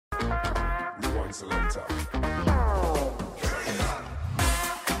selector.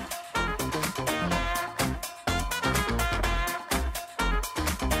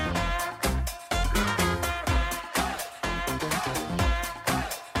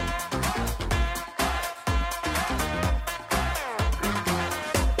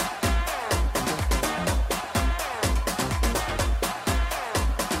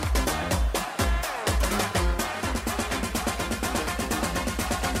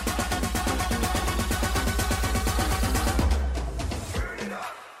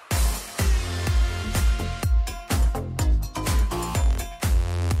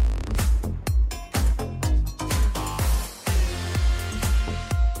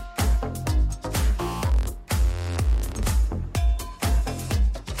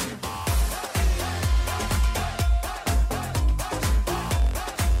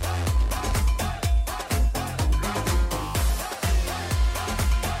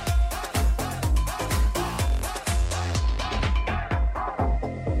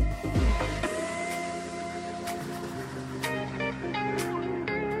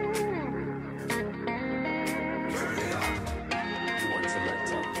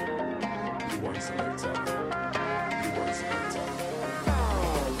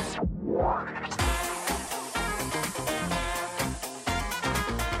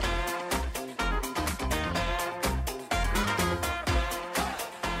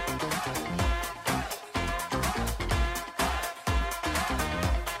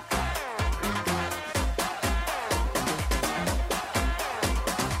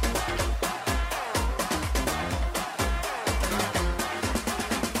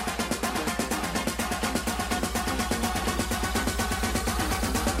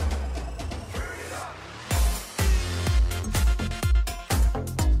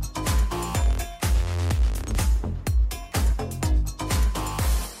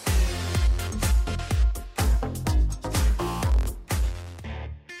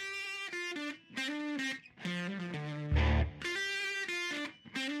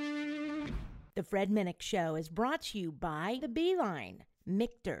 The Fred Minnick Show is brought to you by The Beeline,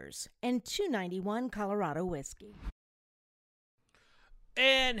 Michter's, and 291 Colorado Whiskey.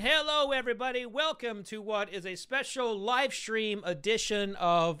 And hello, everybody. Welcome to what is a special live stream edition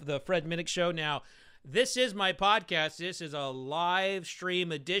of The Fred Minnick Show. Now, this is my podcast. This is a live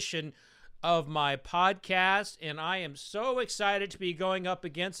stream edition of my podcast, and I am so excited to be going up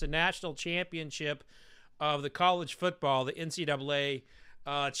against the national championship of the college football, the NCAA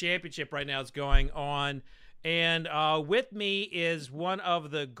championship right now is going on. And with me is one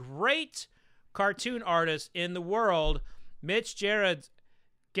of the great cartoon artists in the world, Mitch Gerrards.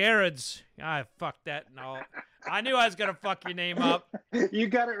 I fucked that. No, I knew I was going to fuck your name up. You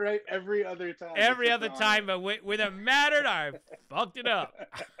got it right every other time. Every other time, but when it mattered, I fucked it up.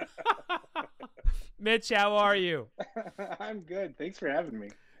 Mitch, how are you? I'm good. Thanks for having me.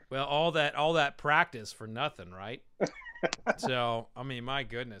 Well, all that practice for nothing, right? So, I mean, my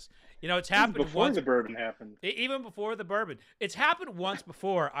goodness. You know, it's happened before once. The bourbon happened. Even before the bourbon. It's happened once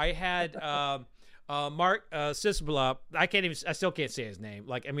before. I had Mark Sisbla. I still can't say his name.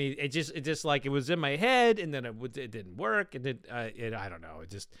 Like, I mean, it just like it was in my head, and then it didn't work, and I don't know. It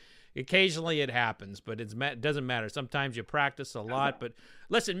just occasionally it happens, but it doesn't matter. Sometimes you practice a lot. But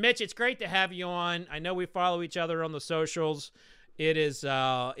listen, Mitch, it's great to have you on. I know we follow each other on the socials. It is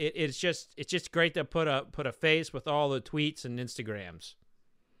it's just great to put a face with all the tweets and Instagrams.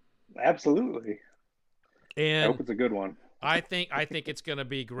 Absolutely. And I hope it's a good one. I think it's gonna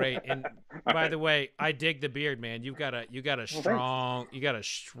be great. And by the way, I dig the beard, man. You got a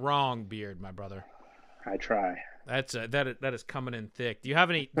strong beard, my brother. I try. That is coming in thick. Do you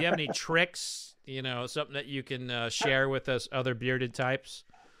have any tricks? You know, something that you can share with us other bearded types?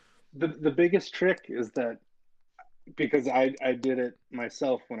 The biggest trick is that, because I did it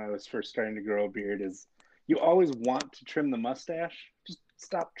myself when I was first starting to grow a beard, is you always want to trim the mustache. Just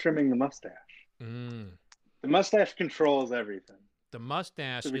stop trimming the mustache. Mm. The mustache controls everything. The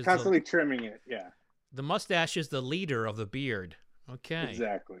mustache So we're is constantly trimming it. Yeah. The mustache is the leader of the beard. Okay.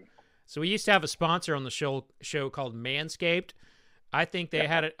 Exactly. So we used to have a sponsor on the show called Manscaped. I think they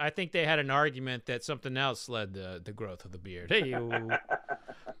had an argument that something else led the growth of the beard. Hey.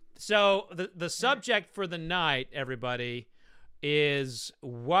 So the subject for the night, everybody, is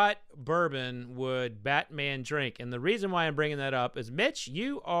what bourbon would Batman drink? And the reason why I'm bringing that up is, Mitch,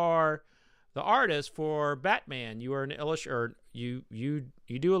 you are the artist for Batman. You are an illustrator. You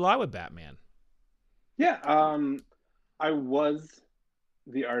do a lot with Batman. Yeah. I was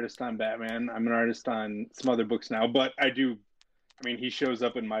the artist on Batman. I'm an artist on some other books now, but I mean, he shows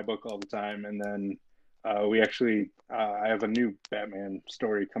up in my book all the time, and then I have a new Batman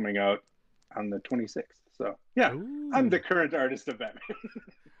story coming out on the 26th. So yeah, I'm Ooh. the current artist of Batman.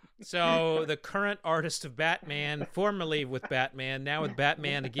 So the current artist of Batman, formerly with Batman, now with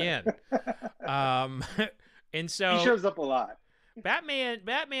Batman again. Um, and He so shows up a lot.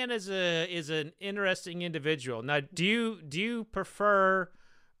 Batman is an interesting individual. Now, do you prefer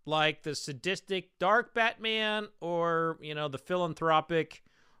like the sadistic dark Batman, or the philanthropic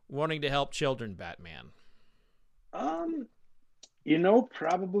wanting to help children Batman? Um,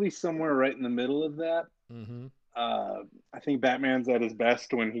 probably somewhere right in the middle of that. Mm-hmm. I think Batman's at his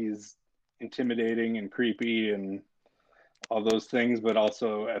best when he's intimidating and creepy and all those things, but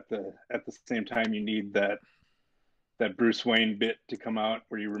also at the same time, you need that Bruce Wayne bit to come out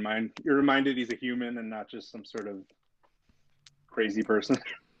where you're reminded he's a human and not just some sort of crazy person.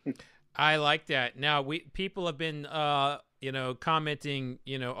 I like that. Now, people have been commenting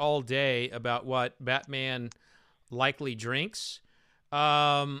all day about what Batman likely drinks.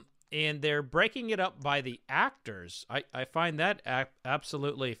 And they're breaking it up by the actors. I find that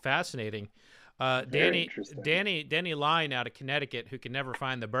absolutely fascinating. Very interesting. Danny Line out of Connecticut, who can never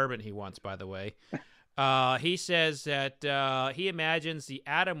find the bourbon he wants, by the way. He says that he imagines the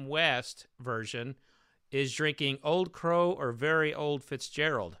Adam West version is drinking Old Crow or very old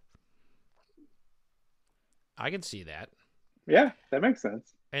Fitzgerald. I can see that. Yeah, that makes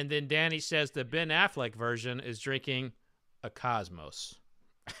sense. And then Danny says the Ben Affleck version is drinking a Cosmos.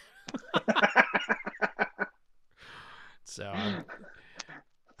 So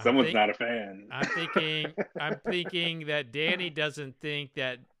Someone's not a fan. I'm thinking that Danny doesn't think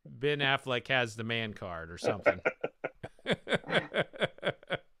that Ben Affleck has the man card or something.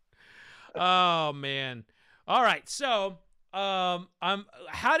 Oh man. All right. So, how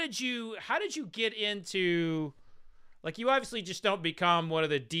did you get into, like, you obviously just don't become one of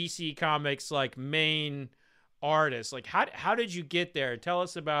the DC Comics like main artists. Like, how did you get there? Tell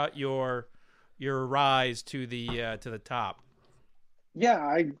us about your rise to the top. Yeah,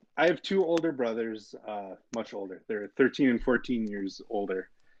 I have two older brothers, much older. They're 13 and 14 years older,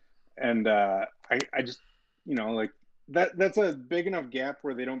 and I just like that's a big enough gap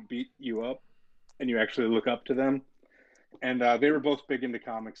where they don't beat you up, and you actually look up to them. And they were both big into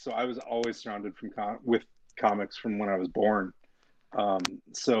comics, so I was always surrounded with comics from when I was born.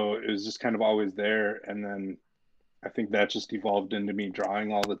 So it was just kind of always there, and then I think that just evolved into me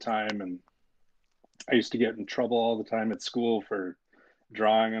drawing all the time, and I used to get in trouble all the time at school for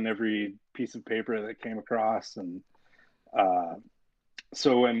drawing on every piece of paper that came across. And uh,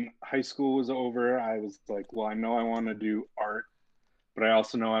 so when high school was over, I was like, well, I know I want to do art, but I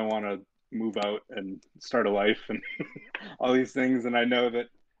also know I want to move out and start a life and all these things. And I know that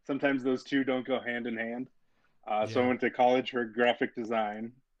sometimes those two don't go hand in hand. So I Yeah. went to college for graphic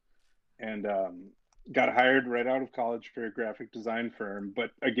design and got hired right out of college for a graphic design firm.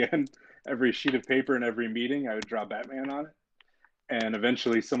 But again, every sheet of paper and every meeting, I would draw Batman on it. And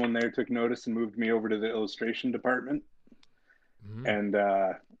eventually someone there took notice and moved me over to the illustration department. Mm.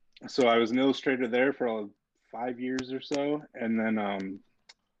 And so I was an illustrator there for 5 years or so. And then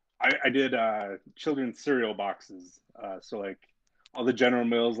I did children's cereal boxes. So like all the General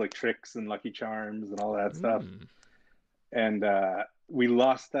Mills, like Trix and Lucky Charms and all that stuff. Mm. And we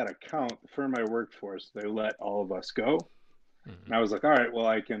lost that account. The firm I worked for, so they let all of us go. Mm. And I was like, all right, well,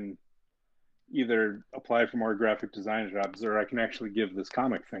 I can either apply for more graphic design jobs or I can actually give this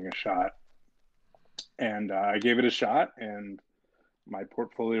comic thing a shot. And I gave it a shot, and my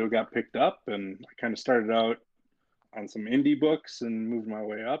portfolio got picked up, and I kind of started out on some indie books and moved my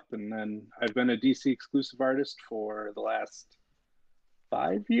way up. And then I've been a DC exclusive artist for the last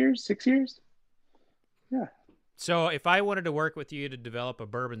 5 years, 6 years. Yeah. So if I wanted to work with you to develop a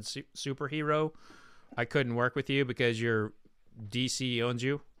bourbon superhero, I couldn't work with you because your DC owns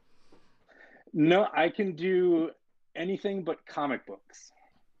you? No, I can do anything but comic books.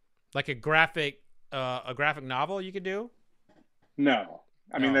 Like a graphic novel you could do? No.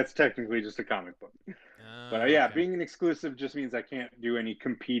 I mean, Oh. that's technically just a comic book. But yeah, Okay. being an exclusive just means I can't do any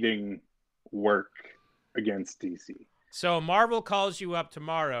competing work against DC. So Marvel calls you up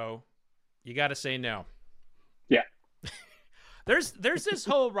tomorrow, you got to say no. Yeah. There's this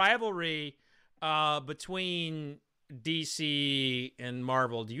whole rivalry between DC and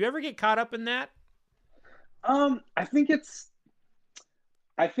Marvel. Do you ever get caught up in that? I think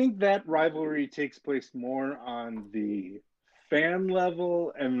that rivalry takes place more on the fan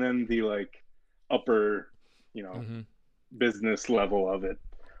level and then the like upper, Mm-hmm. business level of it,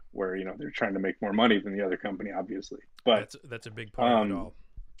 where they're trying to make more money than the other company, obviously. But That's a big part of it um, all.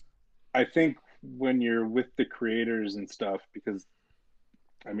 I think when you're with the creators and stuff, because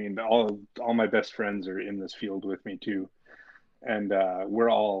I mean, all my best friends are in this field with me too, and we're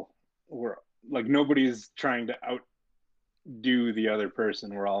all we're like nobody's trying to outdo the other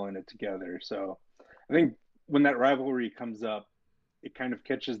person. We're all in it together. So I think when that rivalry comes up, it kind of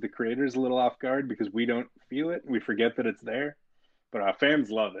catches the creators a little off guard because we don't feel it. We forget that it's there. But fans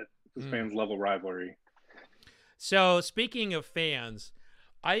love it because fans love a rivalry. So speaking of fans,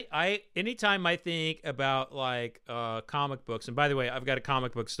 I anytime I think about like comic books, and by the way, I've got a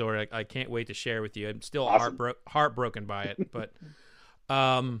comic book story I can't wait to share with you. I'm still Awesome. heartbroken by it, but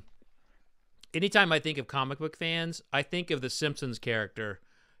anytime I think of comic book fans, I think of the Simpsons character.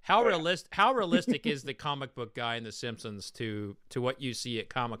 How realistic is the comic book guy in the Simpsons to what you see at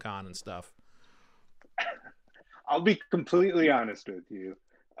Comic-Con and stuff? I'll be completely honest with you.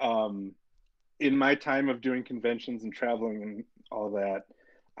 In my time of doing conventions and traveling and all that,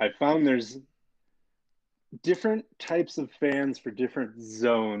 I found there's different types of fans for different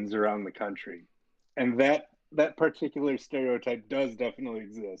zones around the country. And that particular stereotype does definitely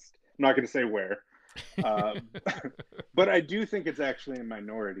exist. I'm not going to say where. But I do think it's actually a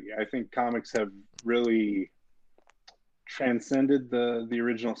minority. I think comics have really transcended the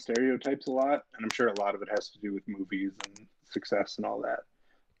original stereotypes a lot, and I'm sure a lot of it has to do with movies and success and all that.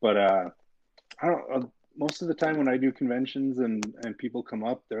 But I don't. Most of the time when I do conventions and people come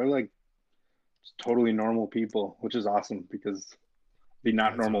up, they're like totally normal people, which is awesome because the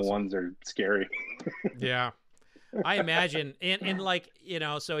not normal ones are scary. Yeah, I imagine, and like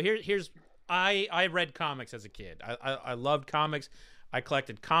so here's. I read comics as a kid. I loved comics. I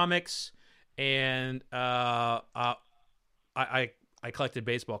collected comics, and I collected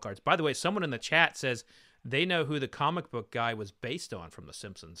baseball cards. By the way, someone in the chat says they know who the comic book guy was based on from The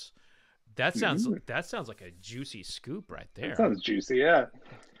Simpsons. That sounds like a juicy scoop right there. That sounds juicy, yeah.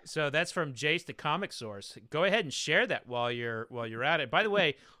 So that's from Jace the Comic Source. Go ahead and share that while you're at it. By the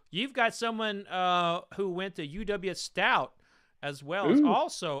way, you've got someone who went to UW Stout as well as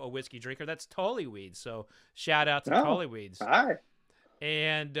also a whiskey drinker. That's Tullyweed. So shout out to Tullyweeds. Hi.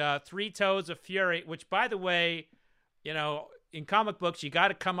 And Three Toes of Fury, which, by the way, in comic books, you got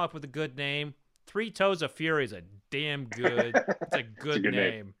to come up with a good name. Three Toes of Fury is a damn good. It's a good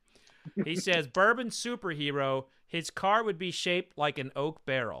name. He says, Bourbon superhero. His car would be shaped like an oak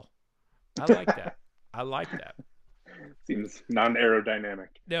barrel. I like that. Seems non-aerodynamic.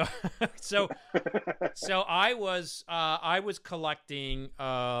 No, so I was collecting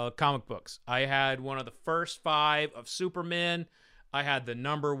comic books. I had one of the first 5 of Superman. I had the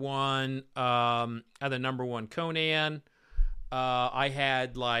number 1. I had the number 1 Conan. I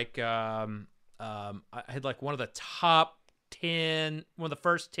had like one of the top 10, one of the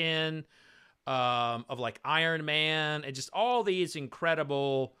first 10 of like Iron Man, and just all these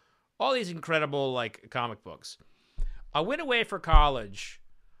incredible like comic books. I went away for college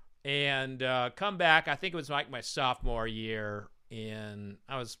and come back. I think it was like my sophomore year, and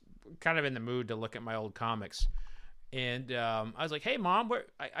I was kind of in the mood to look at my old comics. And I was like, "Hey, Mom,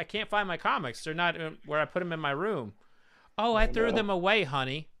 I can't find my comics. They're not where I put them in my room." "Oh, I threw them away,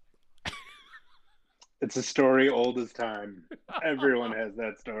 honey." It's a story old as time. Everyone has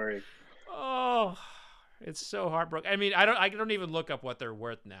that story. Oh, it's so heartbroken. I mean, I don't even look up what they're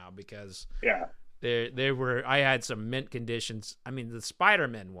worth now because they were. I had some mint conditions. I mean, the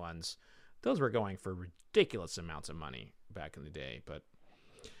Spider-Man ones, those were going for ridiculous amounts of money back in the day. But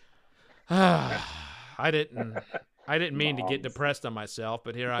I didn't mean to get depressed on myself,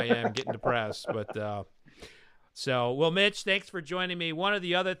 but here I am getting depressed. But well, Mitch, thanks for joining me. One of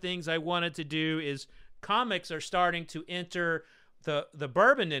the other things I wanted to do is comics are starting to enter the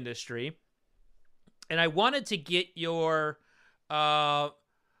bourbon industry, and I wanted to get your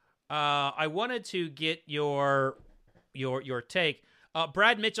your take.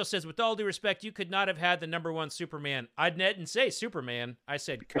 Brad Mitchell says, with all due respect, you could not have had the number 1 Superman. I didn't say Superman. I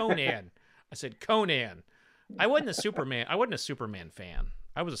said Conan. I said Conan. I wasn't a Superman fan.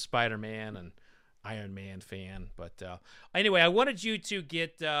 I was a Spider-Man and Iron Man fan. But anyway, I wanted you to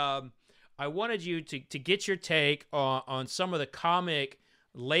get your take on some of the comic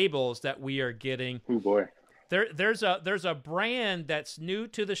labels that we are getting. Oh boy. There's a brand that's new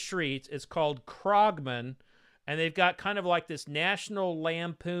to the streets. It's called Krogman, and they've got kind of like this National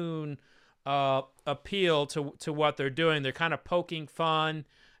Lampoon appeal to what they're doing. They're kind of poking fun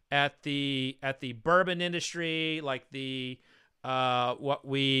at the bourbon industry, like the what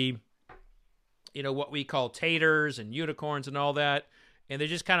we call taters and unicorns and all that. And they're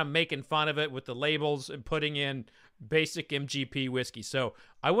just kind of making fun of it with the labels and putting in basic MGP whiskey. So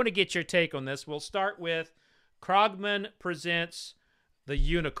I want to get your take on this. We'll start with Krogman presents the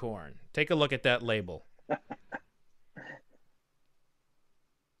unicorn. Take a look at that label.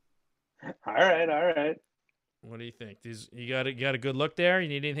 All right. What do you think? You got a good look there? You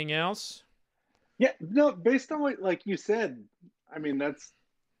need anything else? Yeah, no, based on what like you said, I mean that's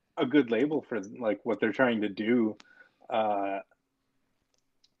a good label for like what they're trying to do. Uh,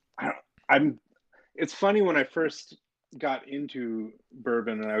 I, I'm. It's funny when I first got into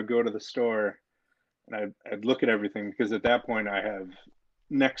bourbon and I would go to the store and I'd look at everything because at that point I have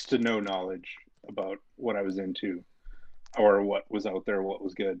next to no knowledge about what I was into or what was out there, what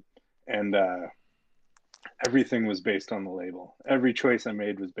was good, and everything was based on the label. Every choice I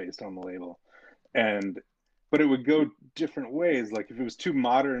made was based on the label, and but it would go different ways. Like if it was too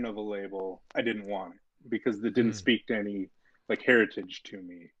modern of a label, I didn't want it because it didn't speak to any like heritage to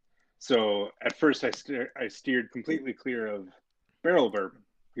me. So at first I steered completely clear of barrel bourbon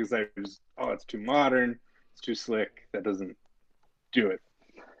because I was, oh, it's too modern, it's too slick, that doesn't do it.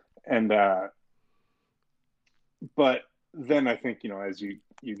 And but then I think, you know, as you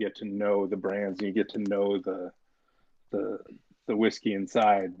get to know the brands and you get to know the whiskey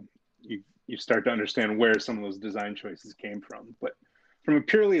inside, you start to understand where some of those design choices came from. But from a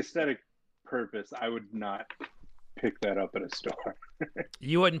purely aesthetic purpose, I would not pick that up at a store.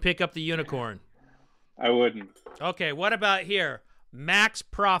 You wouldn't pick up the unicorn. I wouldn't. Okay, what about here? Max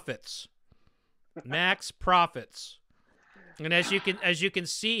Profits. Max Profits. And as you can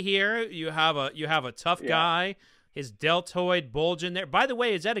see here, you have a tough guy. His deltoid bulge in there. By the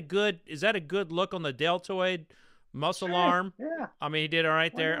way, is that a good look on the deltoid muscle arm? Yeah. I mean, he did all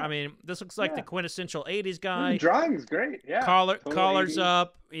right there. I mean, this looks like the quintessential 80s guy. The drawing's great. Yeah. Collar's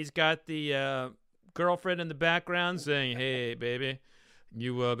up. He's got the girlfriend in the background saying, "Hey, baby,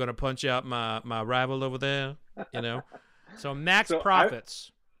 you gonna punch out my rival over there?" You know. So Max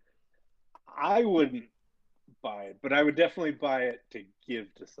Profits. I wouldn't buy it, but I would definitely buy it to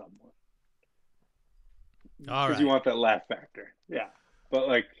give to someone. All right. Because you want that laugh factor. Yeah. But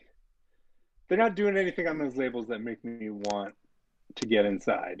like, they're not doing anything on those labels that make me want to get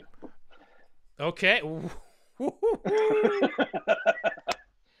inside. Okay.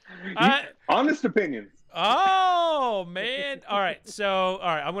 Honest opinions. Oh, man. All right. So,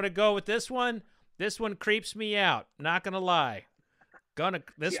 I'm going to go with this one. This one creeps me out. Not going to lie. I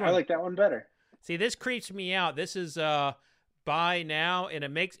like that one better. See, this creeps me out. This is buy now, and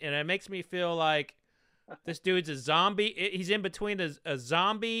it makes me feel like this dude's a zombie. He's in between a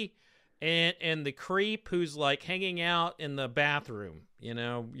zombie and the creep who's like hanging out in the bathroom. You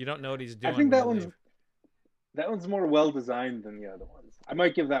know, you don't know what he's doing. I think that one's more well designed than the other ones. I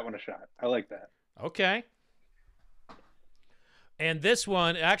might give that one a shot. I like that. Okay. And this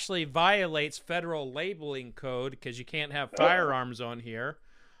one actually violates federal labeling code because you can't have firearms on here.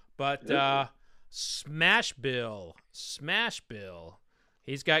 But Smash Bill,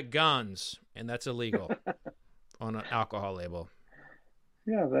 he's got guns, and that's illegal on an alcohol label.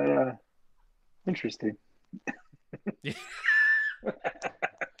 Yeah, that interesting.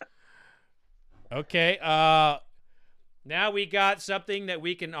 Okay, now we got something that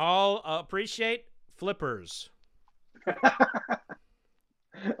we can all appreciate, flippers.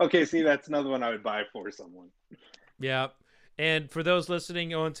 Okay, see, that's another one I would buy for someone. Yeah, and for those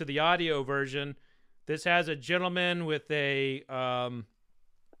listening on to the audio version, this has a gentleman with a,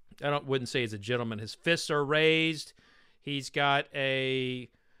 wouldn't say he's a gentleman. His fists are raised. He's got a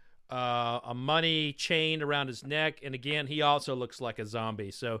money chain around his neck, and again, he also looks like a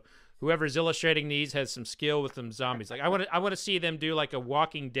zombie. So whoever's illustrating these has some skill with them zombies. Like I want to see them do like a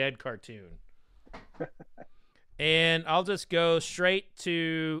Walking Dead cartoon. And I'll just go straight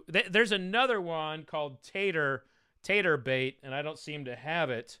to. There's another one called Tater Bait, and I don't seem to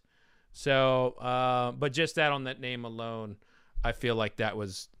have it. So, but just that on that name alone, I feel like that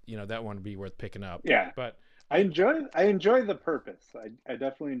was, that one would be worth picking up. Yeah, but I enjoy the purpose. I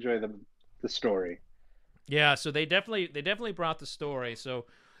definitely enjoy the story. Yeah, so they definitely brought the story. So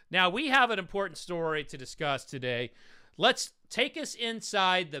now we have an important story to discuss today. Let's take us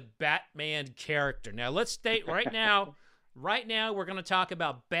inside the Batman character. Now let's state right now. Right now, we're going to talk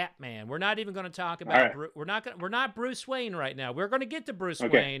about Batman. We're not even going to talk about. Right. We're not Bruce Wayne right now. We're going to get to Bruce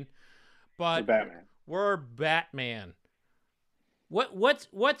Wayne, but we're Batman.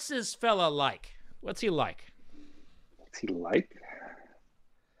 What's this fella like? What's he like? What's he like?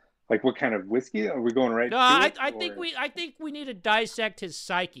 Like what kind of whiskey are we going right? No, I think we need to dissect his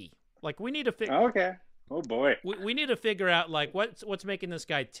psyche. Like we need to figure. Okay. Oh boy. We need to figure out like what's making this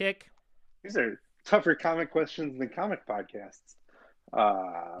guy tick. These are tougher comic questions than comic podcasts.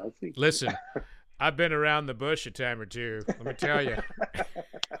 Let's see. Listen, I've been around the bush a time or two. Let me tell you.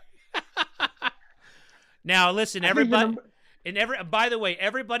 Now, listen, everybody, by the way,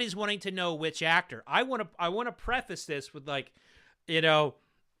 everybody's wanting to know which actor. I want to preface this with like,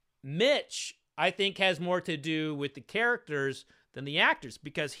 Mitch. I think has more to do with the characters than the actors,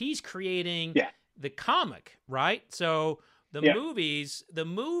 because he's creating the comic, right? So the movies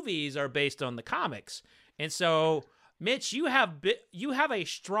are based on the comics. And so, Mitch, you have a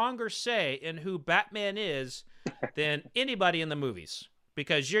stronger say in who Batman is than anybody in the movies,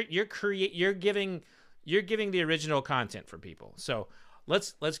 because you're giving the original content for people. So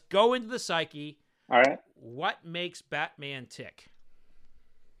let's go into the psyche. All right. What makes Batman tick?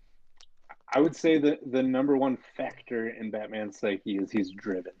 I would say that the number one factor in Batman's psyche is he's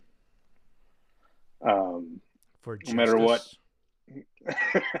driven. For no matter what.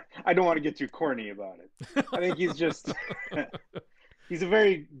 I don't want to get too corny about it. I think he's just he's a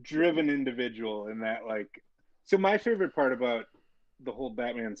very driven individual in that, like, so my favorite part about the whole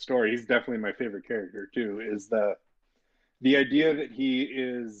Batman story, he's definitely my favorite character too, is the idea that he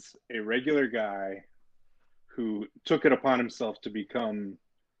is a regular guy who took it upon himself to become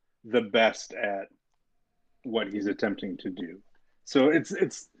the best at what he's attempting to do. So it's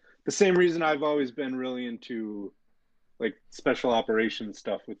the same reason I've always been really into like special operations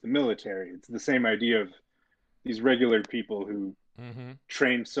stuff with the military. It's the same idea of these regular people who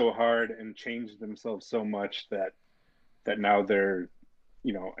trained so hard and changed themselves so much that now they're,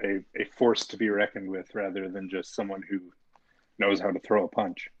 you know, a force to be reckoned with, rather than just someone who knows how to throw a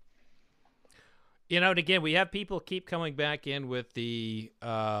punch. You know, and again, we have people keep coming back in with the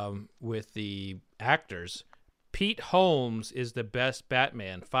actors. Pete Holmes is the best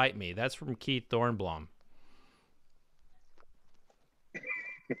Batman. Fight me. That's from Keith Thornblum.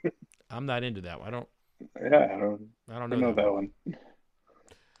 I'm not into that one. I don't know that one.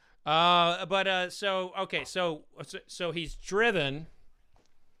 So he's driven.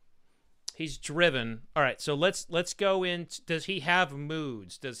 He's driven. All right, so let's go in. Does he have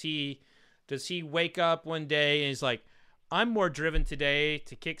moods? Does he wake up one day and he's like, I'm more driven today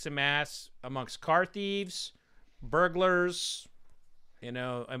to kick some ass amongst car thieves, burglars, you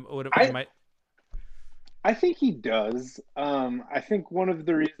know, I think he does. I think one of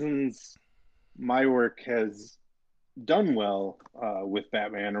the reasons my work has done well with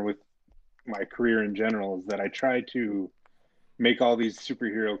Batman, or with my career in general, is that I try to make all these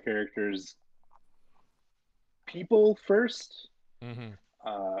superhero characters people first.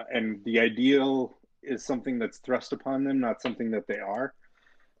 And the ideal is something that's thrust upon them, not something that they are.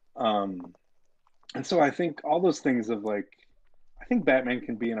 And so I think all those things of, like, I think Batman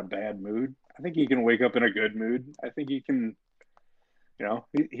can be in a bad mood. I think he can wake up in a good mood. I think he can, you know,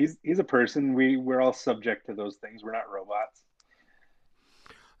 he's a person. We're all subject to those things. We're not robots.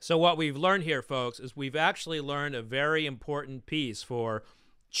 So what we've learned here, folks, is we've actually learned a very important piece for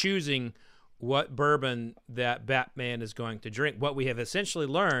choosing what bourbon that Batman is going to drink. What we have essentially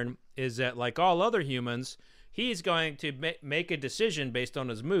learned is that, like all other humans, he's going to make a decision based on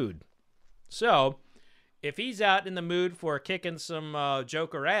his mood. So if he's out in the mood for kicking some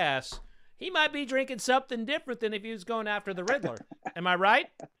Joker ass, he might be drinking something different than if he was going after the Riddler. Am I right?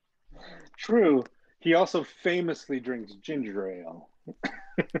 True. He also famously drinks ginger ale.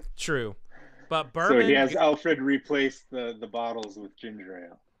 True. But bourbon... So he has Alfred replace the bottles with ginger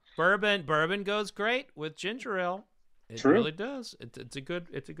ale. Bourbon goes great with ginger ale. It True. Really does. It's a good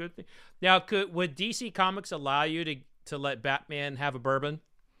thing. Now, would DC Comics allow you to let Batman have a bourbon?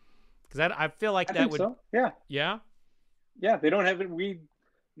 Because I feel like that would. So. Yeah. Yeah. Yeah. They don't have it.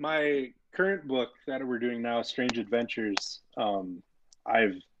 My current book that we're doing now, Strange Adventures. The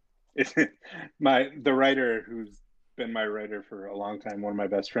writer who's been my writer for a long time, one of my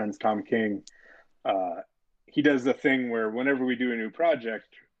best friends, Tom King. He does the thing where whenever we do a new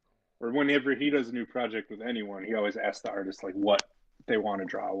project, or whenever he does a new project with anyone, he always asks the artist like what they want to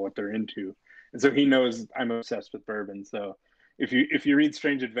draw, what they're into. And so he knows I'm obsessed with bourbon. So if you read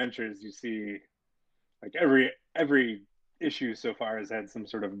Strange Adventures, you see like every issue so far has had some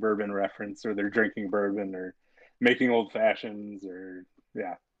sort of bourbon reference, or they're drinking bourbon or making old fashions, or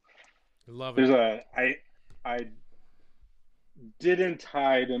Love it. I didn't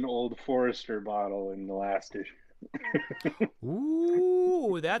hide an Old Forester bottle in the last issue.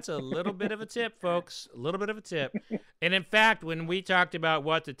 Ooh, that's a little bit of a tip, folks. A little bit of a tip. And in fact, when we talked about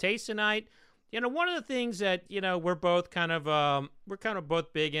what to taste tonight, you know, one of the things that, you know, we're both kind of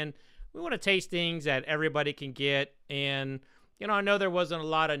both big in, we want to taste things that everybody can get. And, you know, I know there wasn't a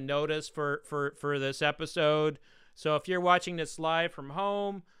lot of notice for this episode. So if you're watching this live from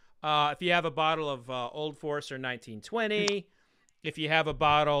home, if you have a bottle of Old Forester 1920, if you have a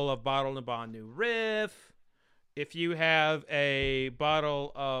bottle of Bottled and Bond New Riff, if you have a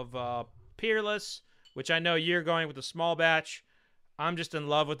bottle of Peerless, which I know you're going with a small batch, I'm just in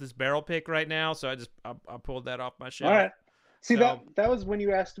love with this barrel pick right now, so I pulled that off my shelf. All right. See, so, that was when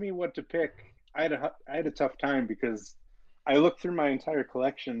you asked me what to pick. I had a tough time because I looked through my entire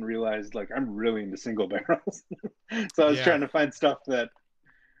collection, realized like I'm really into single barrels. So I was Yeah. trying to find stuff that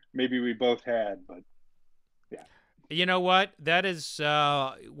maybe we both had, but yeah. You know what? That is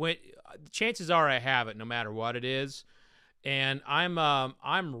when chances are I have it, no matter what it is. And I'm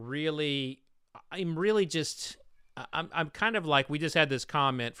really just I'm kind of like, we just had this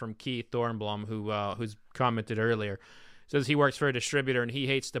comment from Keith Thornblum, who's commented earlier. Says he works for a distributor and he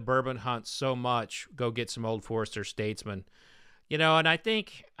hates the bourbon hunt so much. Go get some Old Forester Statesman. And I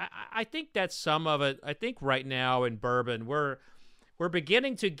think that's some of it. I think right now in bourbon we're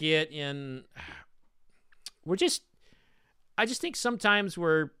beginning to get in. We're just I just think sometimes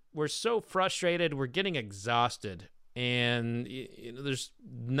we're so frustrated, we're getting exhausted, and there's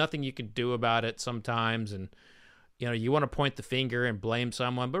nothing you can do about it sometimes. And you want to point the finger and blame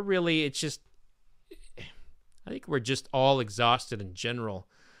someone, but really it's just, I think we're just all exhausted in general.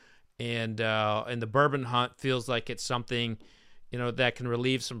 And the bourbon hunt feels like it's something that can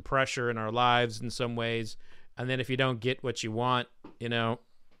relieve some pressure in our lives in some ways. And then if you don't get what you want,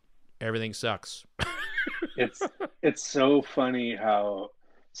 everything sucks. It's so funny how,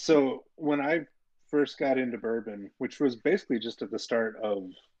 so when I first got into bourbon, which was basically just at the start of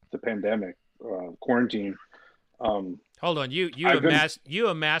the pandemic, quarantine. Hold on, you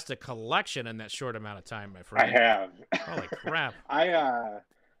amassed a collection in that short amount of time, my friend. I have. Holy crap!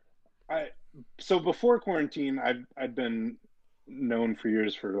 So before quarantine, I'd been known for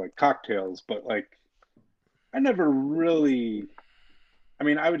years for like cocktails, but like I never really. I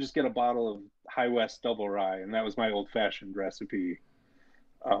mean, I would just get a bottle of High West Double Rye, and that was my old-fashioned recipe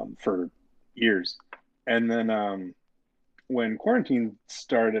for years. And then when quarantine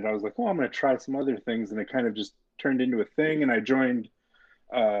started, I was like, "Oh, I'm going to try some other things," and it kind of just turned into a thing. And I joined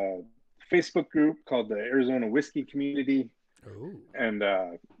a Facebook group called the Arizona Whiskey Community, and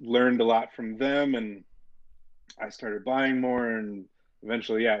learned a lot from them. And I started buying more, and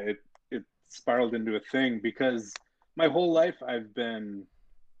eventually, yeah, it spiraled into a thing because my whole life I've been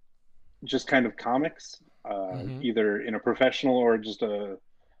just kind of comics, either in a professional or just a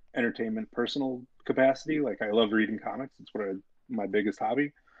entertainment personal capacity. Like I love reading comics. It's my biggest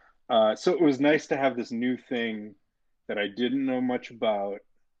hobby. So it was nice to have this new thing that I didn't know much about,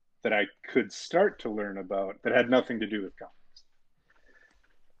 that I could start to learn about, that had nothing to do with comics.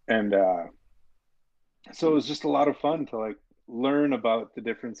 And so it was just a lot of fun to like learn about the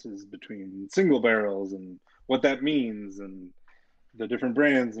differences between single barrels and what that means, and the different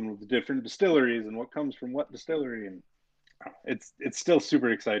brands and the different distilleries and what comes from what distillery. And it's still super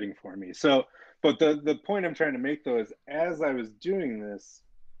exciting for me. So, but the point I'm trying to make though is, as I was doing this,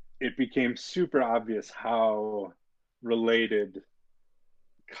 it became super obvious how related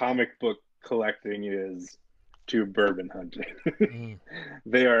comic book collecting is to bourbon hunting.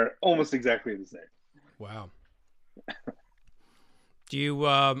 They are almost exactly the same. Wow. Do you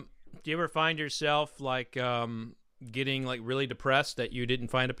ever find yourself like getting like really depressed that you didn't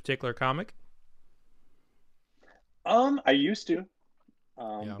find a particular comic? I used to.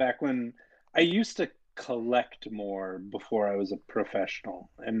 Yeah. Back when I used to collect more before I was a professional,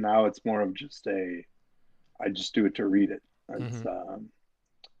 and now it's more of just I just do it to read it.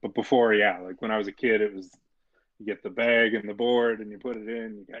 But before, yeah, like when I was a kid, it was, you get the bag and the board and you put it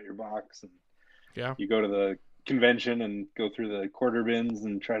in, you got your box, and Yeah. you go to the convention and go through the quarter bins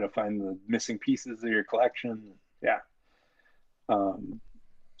and try to find the missing pieces of your collection. Yeah.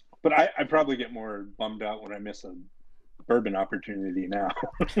 But I probably get more bummed out when I miss a bourbon opportunity now.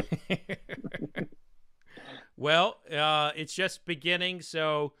 Well, it's just beginning,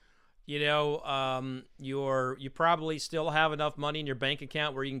 so you probably still have enough money in your bank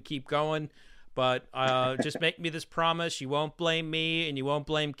account where you can keep going. But just make me this promise: you won't blame me, and you won't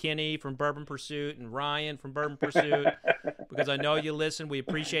blame Kenny from Bourbon Pursuit and Ryan from Bourbon Pursuit, because I know you listen. We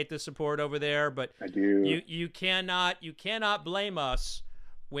appreciate the support over there, but I do. You cannot blame us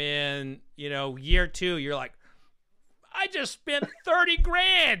when year 2 you're like, I just spent 30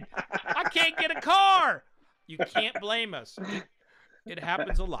 grand. I can't get a car. You can't blame us. It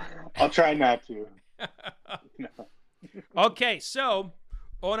happens a lot. I'll try not to. No. Okay, so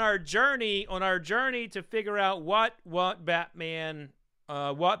on our journey to figure out what Batman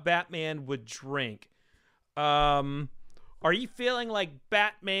would drink, are you feeling like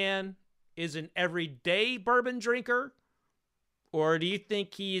Batman is an everyday bourbon drinker, or do you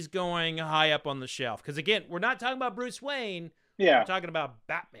think he's going high up on the shelf? Because again, we're not talking about Bruce Wayne. Yeah, we're talking about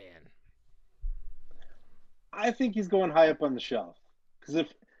Batman. I think he's going high up on the shelf, because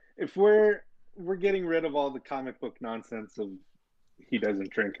if we're getting rid of all the comic book nonsense of he doesn't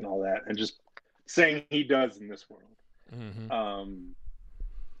drink and all that, and just saying he does in this world.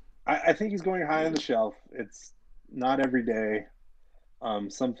 I think he's going high on the shelf. It's not every day.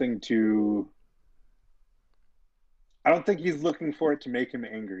 Something to. I don't think he's looking for it to make him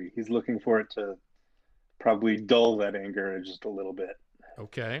angry. He's looking for it to probably dull that anger just a little bit.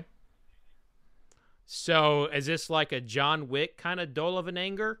 Okay. So is this like a John Wick kind of dull of an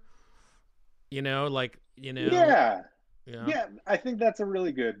anger? Yeah. Yeah. Yeah, I think that's a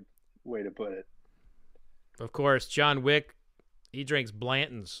really good way to put it. Of course, John Wick, he drinks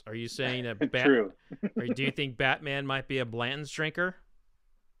Blanton's. Are you saying that True. Or do you think Batman might be a Blanton's drinker?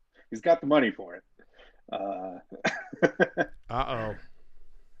 He's got the money for it. Uh-oh.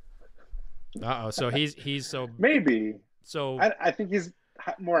 So he's so maybe. So I think he's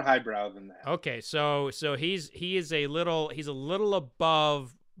more highbrow than that. Okay, so he's a little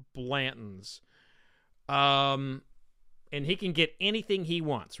above Blanton's. And he can get anything he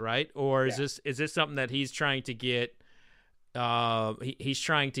wants, right? Or is this something that he's trying to get he's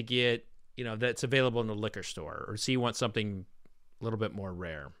trying to get, that's available in the liquor store, or does he want something a little bit more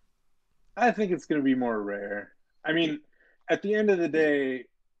rare? I think it's going to be more rare. I mean, at the end of the day,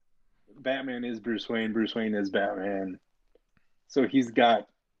 Batman is Bruce Wayne. Bruce Wayne is Batman. So he's got,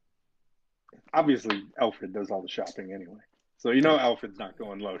 obviously, Alfred does all the shopping anyway. So Alfred's not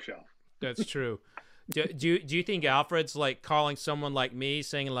going low shelf. That's true. Do you think Alfred's like calling someone like me,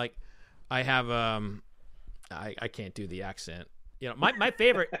 saying like, I have I can't do the accent. My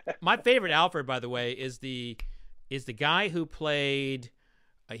favorite Alfred, by the way, is the guy who played.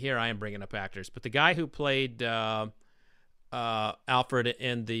 Here I am bringing up actors, but the guy who played Alfred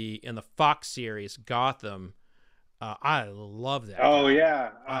in the Fox series Gotham. I love that. Oh guy.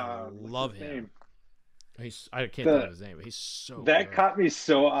 yeah, I love him. Name? I can't think of his name, but he's so that good. Caught me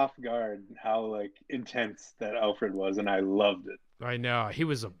so off guard how like intense that Alfred was, and I loved it. I know, he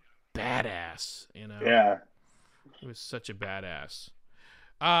was a badass. Yeah, he was such a badass.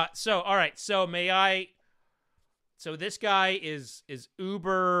 So all right, so So this guy is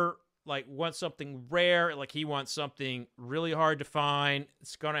uber, like, wants something rare, like he wants something really hard to find.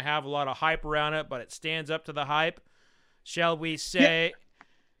 It's going to have a lot of hype around it, but it stands up to the hype. Shall we say? Yeah.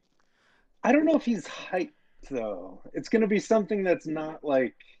 I don't know if he's hyped, though. It's going to be something that's not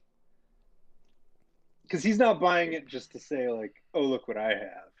like... Because he's not buying it just to say, like, oh, look what I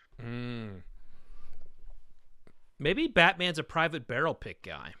have. Maybe Batman's a private barrel pick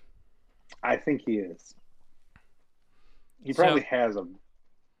guy. I think he is. He probably has a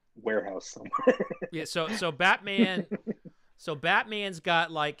warehouse somewhere. Yeah, so Batman... So Batman's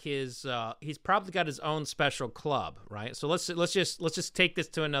got like his he's probably got his own special club, right? So let's just take this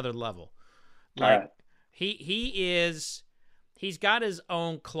to another level. Like, right. He's got his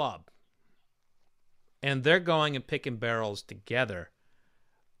own club. And they're going and picking barrels together.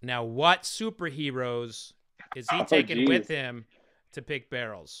 Now, what superheroes is he taking with him to pick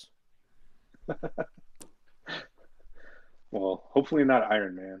barrels? Well, hopefully not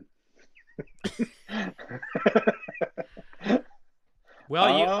Iron Man.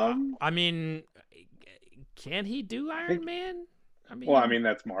 Well, I mean, can he do Iron Man? I mean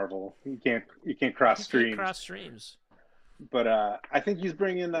that's Marvel. You can't cross streams. Cross streams. But I think he's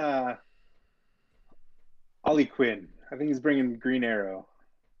bringing Ollie Quinn. I think he's bringing Green Arrow.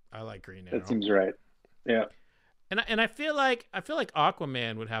 I like Green Arrow. That seems right. Yeah. And I feel like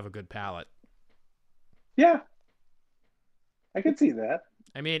Aquaman would have a good palate. Yeah. I could see that.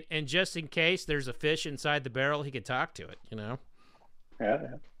 I mean, and just in case there's a fish inside the barrel, he could talk to it, Yeah.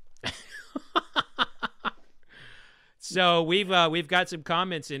 So we've got some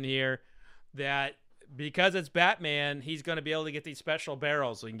comments in here that because it's Batman, he's going to be able to get these special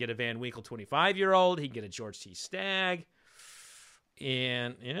barrels. So he can get a Van Winkle 25-year-old, he can get a George T. Stagg,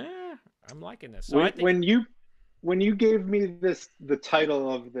 and yeah, I'm liking this. So when you gave me the title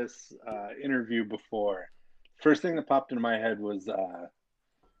of this interview before, first thing that popped into my head was a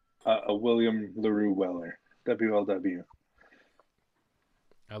William LaRue Weller, WLW.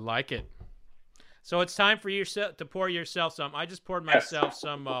 I like it. So it's time for you to pour yourself some. I just poured myself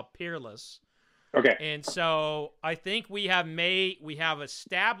some Peerless. Okay. And so I think we have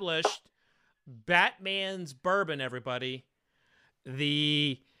established Batman's Bourbon, everybody.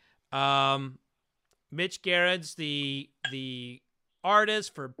 The Mitch Gerrard's the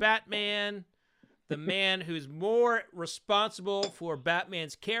artist for Batman, the man who's more responsible for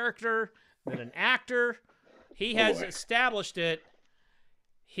Batman's character than an actor. He has established it.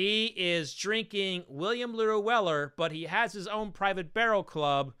 He is drinking William LaRue Weller, but he has his own private barrel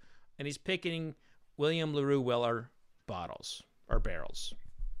club, and he's picking William LaRue Weller bottles or barrels.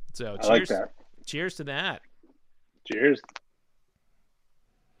 So cheers! Like that. Cheers to that. Cheers.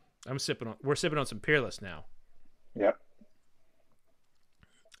 We're sipping on some Peerless now. Yep.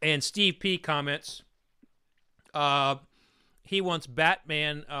 And Steve P comments, he wants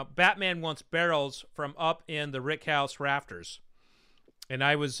Batman. Batman wants barrels from up in the Rick House rafters. And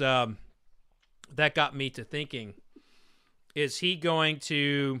I was, that got me to thinking, is he going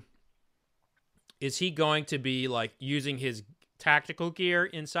to be like using his tactical gear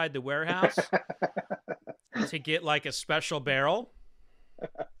inside the warehouse to get like a special barrel?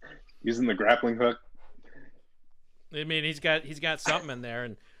 Using the grappling hook. I mean, he's got something in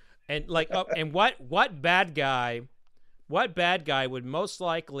there, and like, and what bad guy would most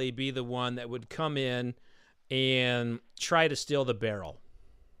likely be the one that would come in and try to steal the barrel?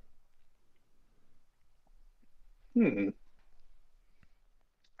 I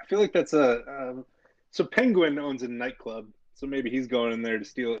feel like that's so Penguin owns a nightclub, so maybe he's going in there to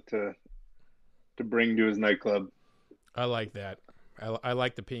steal it to bring to his nightclub. I like that. I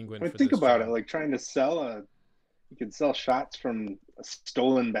like the Penguin. Think about it, like trying to sell you could sell shots from a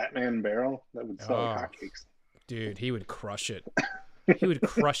stolen Batman barrel that would sell like hotcakes. Dude, he would crush it. He would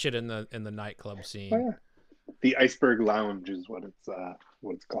crush it in the nightclub scene. Oh, yeah. The Iceberg Lounge is what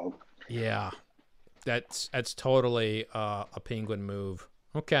it's called. Yeah, that's totally a Penguin move.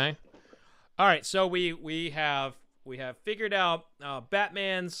 Okay, all right. So we have figured out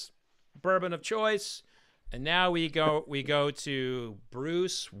Batman's bourbon of choice, and now we go to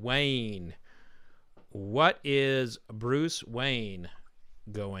Bruce Wayne. What is Bruce Wayne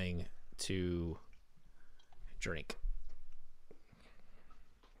going to drink?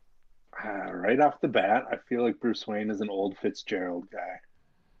 Right off the bat, I feel like Bruce Wayne is an old Fitzgerald guy.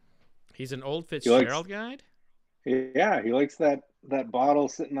 He's an old Fitzgerald guy? Yeah, he likes that bottle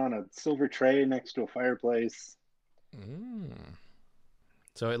sitting on a silver tray next to a fireplace.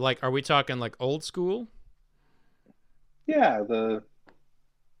 So, like, are we talking like old school? Yeah, what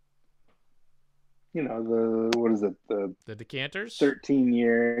is it? The decanters?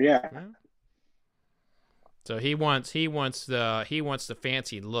 13-year, yeah. So he wants the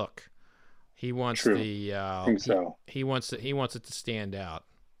fancy look. He wants the I think so. He wants it to stand out.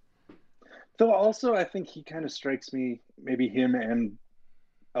 Though also I think he kind of strikes me, maybe him and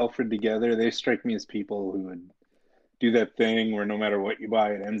Alfred together, they strike me as people who would do that thing where no matter what you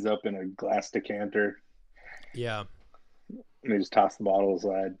buy, it ends up in a glass decanter. Yeah. And they just toss the bottle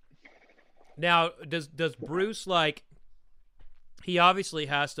aside. Now, does Bruce, like, he obviously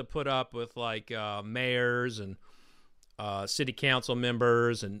has to put up with like mayors and city council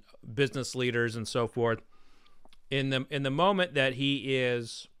members and business leaders and so forth. In the moment that he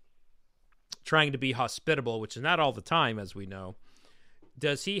is trying to be hospitable, which is not all the time, as we know,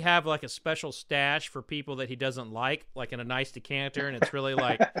 does he have like a special stash for people that he doesn't like in a nice decanter, and it's really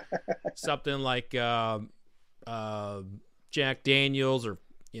like something like Jack Daniels or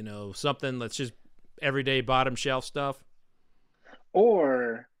something that's just everyday bottom shelf stuff?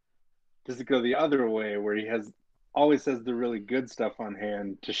 Or does it go the other way where he always has the really good stuff on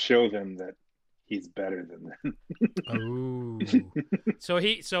hand to show them that he's better than them? Oh, so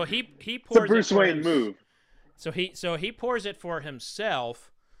he pours it's a Bruce Wayne move. So he pours it for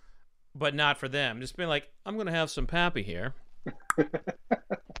himself, but not for them. Just being like, I'm gonna have some Pappy here.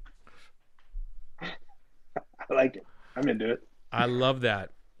 I like it. I'm into it. I love that.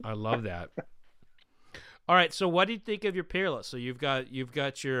 All right, so what do you think of your Peerless? So you've got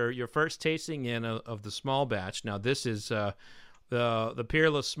your first tasting in of the small batch. Now this is the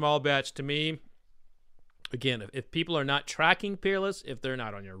Peerless small batch. To me, again, if people are not tracking Peerless, if they're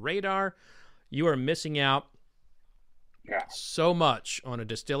not on your radar, you are missing out so much on a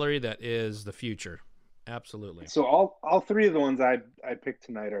distillery that is the future. Absolutely. So all three of the ones I picked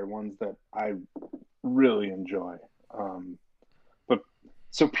tonight are ones that I really enjoy.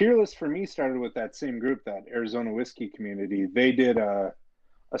 So Peerless for me started with that same group, that Arizona whiskey community. They did a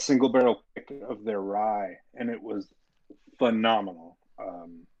single barrel pick of their rye, and it was phenomenal.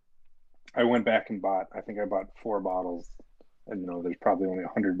 I went back and bought 4 bottles, and there's probably only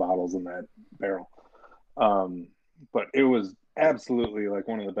 100 bottles in that barrel. But it was absolutely like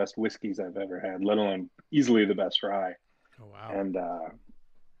one of the best whiskeys I've ever had, let alone easily the best rye. Oh, wow. And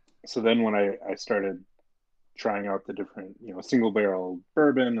so then when I started trying out the different, single barrel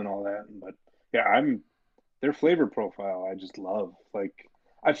bourbon and all that. But yeah, their flavor profile, I just love. Like,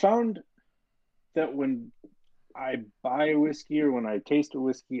 I found that when I buy a whiskey or when I taste a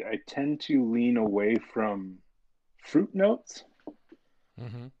whiskey, I tend to lean away from fruit notes.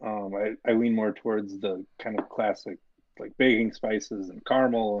 Mm-hmm. I lean more towards the kind of classic, like baking spices and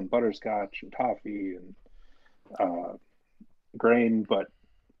caramel and butterscotch and toffee and grain. But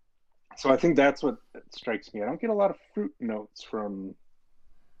so I think that's what strikes me. I don't get a lot of fruit notes from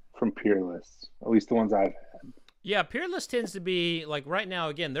Peerless, at least the ones I've had. Yeah, Peerless tends to be like right now.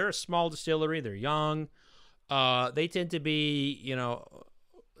 Again, they're a small distillery. They're young. They tend to be,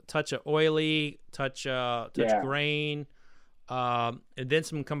 touch of oily, touch Yeah. grain, and then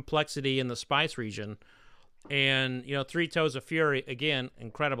some complexity in the spice region. And Three Toes of Fury, again,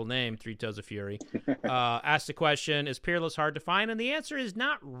 incredible name, Three Toes of Fury. Asked the question: is Peerless hard to find? And the answer is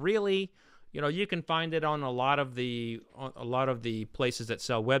not really. You can find it on a lot of the places that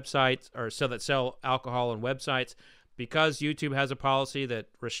sell websites or that sell alcohol on websites, because YouTube has a policy that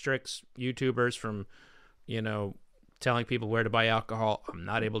restricts YouTubers from, telling people where to buy alcohol. I'm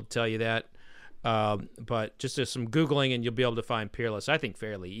not able to tell you that, but just do some Googling and you'll be able to find Peerless, I think,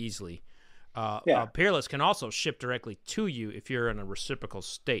 fairly easily. Yeah. Peerless can also ship directly to you if you're in a reciprocal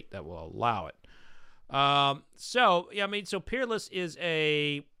state that will allow it. So Peerless is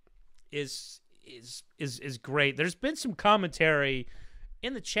great. There's been some commentary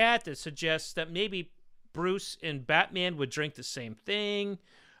in the chat that suggests that maybe Bruce and Batman would drink the same thing.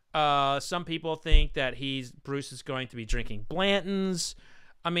 Some people think that Bruce is going to be drinking Blanton's.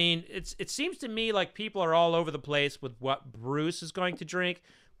 I mean, it seems to me like people are all over the place with what Bruce is going to drink,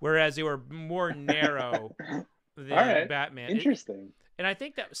 whereas they were more narrow than All right. Batman. Interesting. And I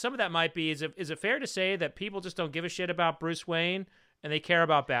think that some of that might be, is it fair to say that people just don't give a shit about Bruce Wayne and they care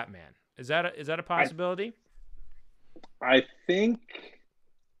about Batman? Is that a possibility? I think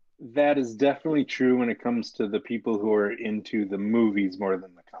that is definitely true when it comes to the people who are into the movies more than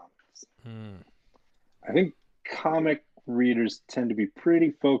the comics. I think comic readers tend to be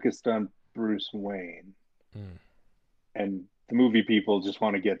pretty focused on Bruce Wayne, and the movie people just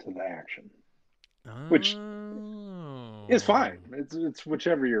want to get to the action, which is fine. It's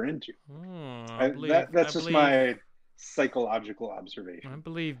whichever you're into. That's just my psychological observation. I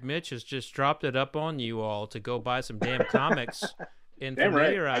believe Mitch has just dropped it up on you all to go buy some damn comics and Damn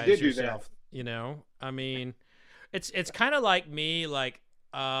familiarize right. I did yourself. Do that. I mean, it's kind of like me. Like,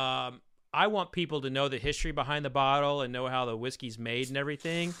 I want people to know the history behind the bottle and know how the whiskey's made and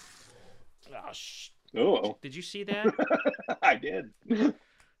everything. Oh, did you see that? I did.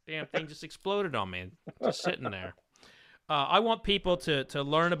 Damn thing just exploded on me. Just sitting there. I want people to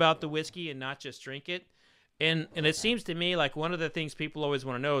learn about the whiskey and not just drink it. And it seems to me like one of the things people always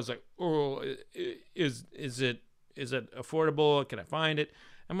want to know is like, oh, is it affordable? Can I find it?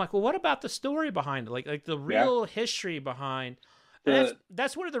 I'm like, well, what about the story behind it? Like the real history behind.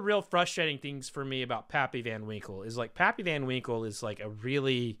 That's one of the real frustrating things for me about Pappy Van Winkle is like Pappy Van Winkle is like a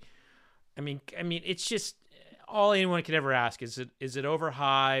really, I mean, it's just all anyone could ever ask is it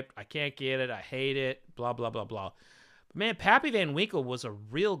overhyped? I can't get it. I hate it. Blah blah blah blah. But man, Pappy Van Winkle was a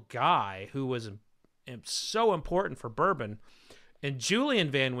real guy who was so important for bourbon. And Julian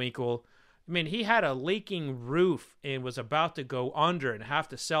Van Winkle, I mean, he had a leaking roof and was about to go under and have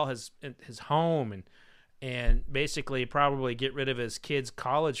to sell his home and basically probably get rid of his kids'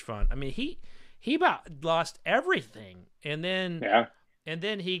 college fund. I mean, he about lost everything, and then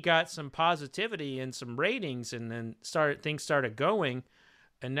he got some positivity and some ratings, and then things started going,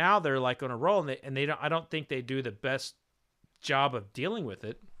 and now they're like on a roll, and they don't. I don't think they do the best job of dealing with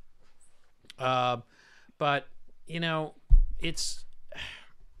it. But it's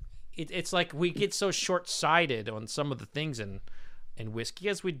like we get so short-sighted on some of the things in whiskey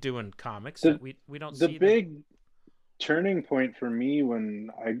as we do in comics that we don't see. The big turning point for me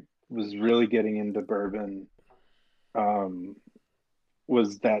when I was really getting into bourbon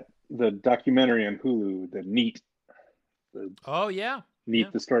was that the documentary on Hulu, the Neat. The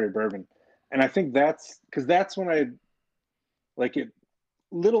Story of Bourbon. And I think that's when I like it.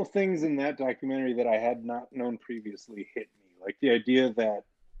 Little things in that documentary that I had not known previously hit me. Like the idea that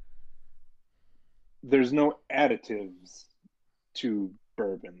there's no additives to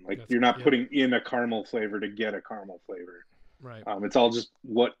bourbon. Like you're not putting in a caramel flavor to get a caramel flavor. Right. It's all just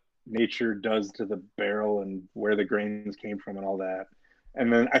what nature does to the barrel and where the grains came from and all that.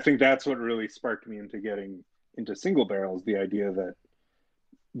 And then I think that's what really sparked me into getting into single barrels. The idea that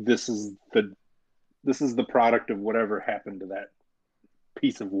this is the product of whatever happened to that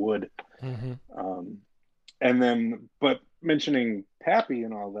piece of wood. And then, but mentioning Pappy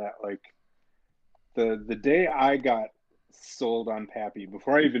and all that, like the day I got sold on Pappy,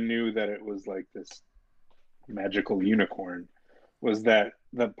 before I even knew that it was like this magical unicorn, was that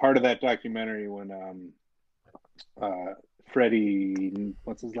the part of that documentary when Freddie,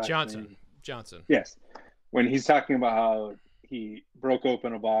 what's his last name? Johnson. Yes. When he's talking about how he broke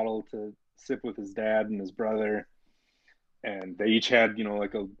open a bottle to sip with his dad and his brother, and they each had,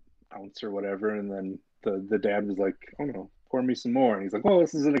 like a ounce or whatever, and then the dad was like, oh no, pour me some more. And he's like, oh,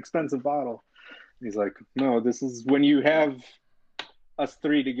 this is an expensive bottle. And he's like, no, this is when you have us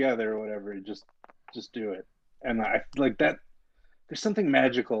three together or whatever, just do it. And I like that. There's something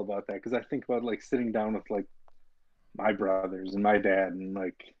magical about that because I think about like sitting down with like my brothers and my dad and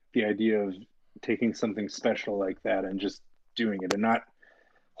like the idea of taking something special like that and just doing it and not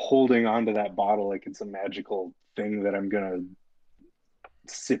holding onto that bottle like it's a magical thing that I'm gonna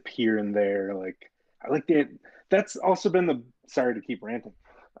sip here and there. Like I like the that's also been the sorry to keep ranting.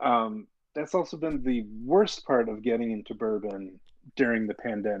 That's also been the worst part of getting into bourbon during the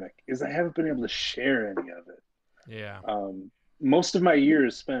pandemic is I haven't been able to share any of it. Yeah. Most of my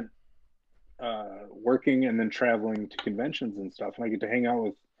years spent working and then traveling to conventions and stuff, and I get to hang out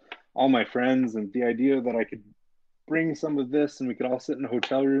with all my friends. And the idea that I could bring some of this and we could all sit in a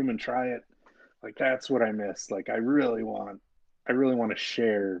hotel room and try it, like that's what I miss. Like I really want to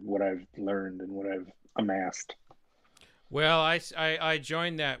share what I've learned and what I've amassed. Well, I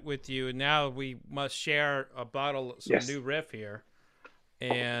joined that with you, and now we must share a bottle, some Yes. new riff here.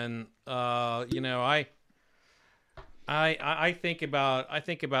 And you know, I think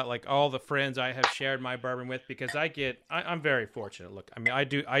about like all the friends I have shared my bourbon with because I'm very fortunate. Look, I mean,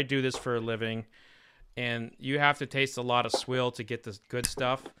 I do this for a living, and you have to taste a lot of swill to get the good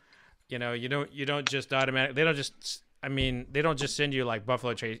stuff. You know, you don't just automatically. They don't just send you like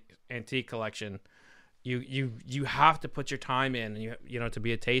Buffalo Trace Antique Collection. You have to put your time in, and you know to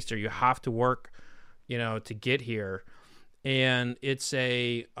be a taster, you have to work, you know, to get here. And it's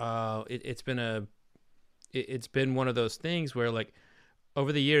been one of those things where like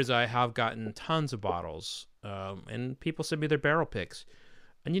over the years I have gotten tons of bottles, and people send me their barrel picks,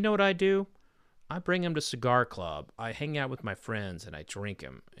 and you know what I do? I bring them to Cigar Club. I hang out with my friends and I drink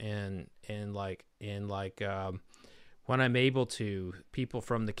them, and when I'm able to, people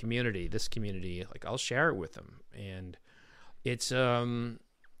from the community, this community, like I'll share it with them, and it's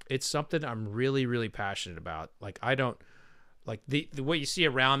something I'm really really passionate about. Like I don't like the what you see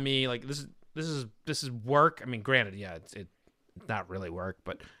around me. Like this is work. I mean, granted, yeah, it's not really work,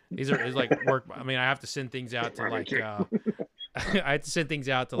 but it's like work. I mean, I have to send things out to like I have to send things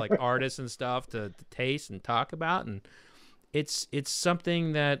out to like artists and stuff to taste and talk about, and it's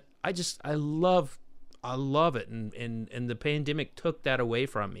something that I love. I love it, and the pandemic took that away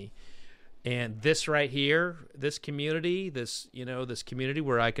from me. And this right here, this community, this community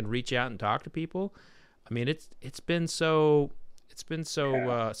where I can reach out and talk to people. I mean, it's been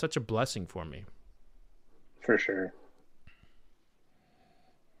Yeah, such a blessing for me. for sure.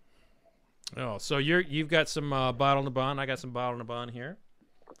 Oh, so you've got some bottle in the bond. I got some bottle in the bond here.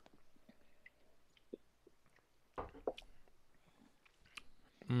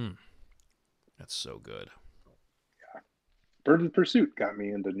 That's so good. Bird in Pursuit got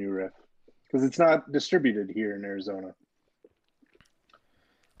me into New Riff because it's not distributed here in Arizona.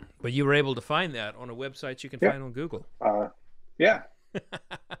 But you were able to find that on a website you can Yeah, find on Google. yeah,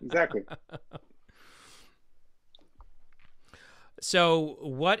 exactly. So,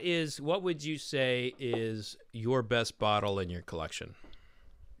 what would you say is your best bottle in your collection?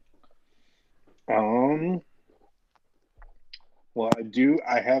 Um, well,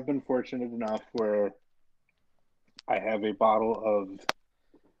 I have been fortunate enough where I have a bottle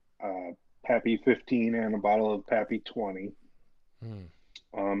of Pappy 15 and a bottle of Pappy 20.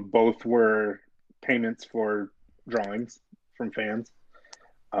 Hmm. Both were payments for drawings from fans.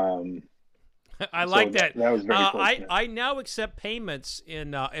 Um, I so like that. that was very fortunate. I now accept payments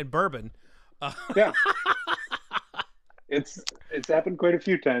in bourbon. Yeah, it's happened quite a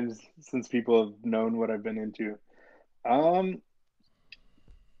few times since people have known what I've been into. Um,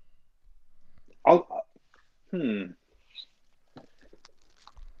 I'll hmm.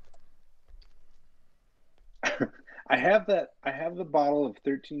 I have the bottle of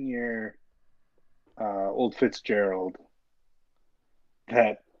 13-year Old Fitzgerald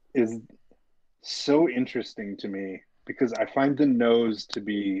that is so interesting to me because I find the nose to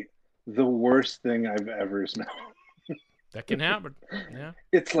be the worst thing I've ever smelled. That can happen. Yeah.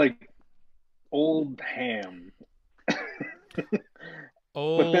 It's like old ham. But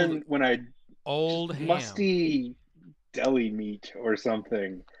Old then when I just old ham. musty deli meat or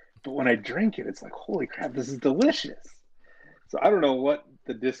something, but when I drink it, it's like, holy crap, this is delicious. So I don't know what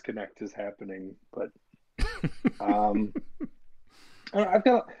the disconnect is happening, but um, I've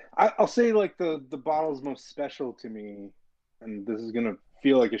got. I'll say like the bottle's most special to me, and this is gonna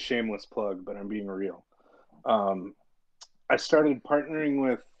feel like a shameless plug, but I'm being real. Um, I started partnering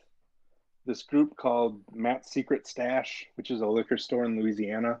with this group called Matt's Secret Stash, which is a liquor store in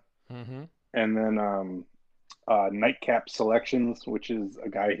Louisiana, Mm-hmm. and then Nightcap Selections, which is a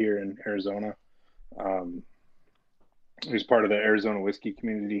guy here in Arizona. Um, who's part of the Arizona whiskey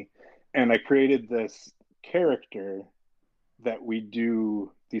community, and I created this character that we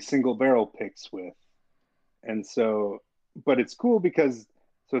do these single barrel picks with, And so, but it's cool because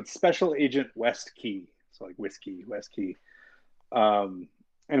so it's Special Agent West Key, so like whiskey, West Key, and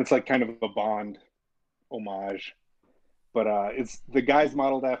it's like kind of a Bond homage. But it's the guy's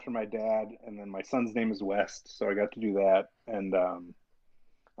modeled after my dad, and then my son's name is West, so I got to do that, and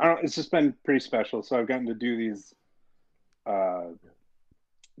I don't. It's just been pretty special. So I've gotten to do these.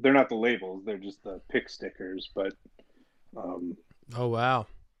 They're not the labels; they're just the pick stickers. But oh wow!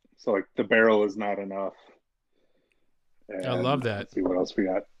 So like the barrel is not enough. And I love that. Let's see what else we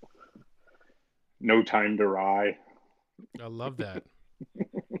got. No Time to Rye. I love that.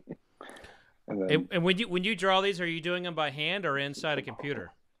 And when you draw these, are you doing them by hand or inside a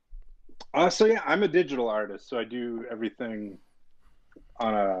computer? So yeah, I'm a digital artist, so I do everything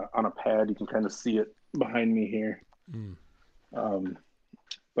on a pad. You can kind of see it behind me here.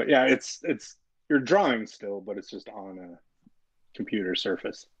 But yeah, it's you're drawing still, but it's just on a computer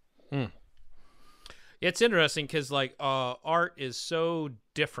surface. It's interesting because like art is so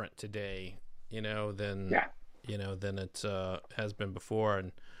different today, than than it has been before.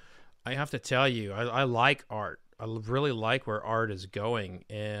 And I have to tell you, I like art. I really like where art is going,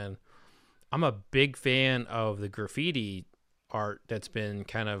 and I'm a big fan of the graffiti art that's been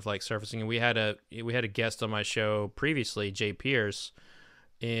kind of like surfacing. And we had a guest on my show previously, Jay Pierce,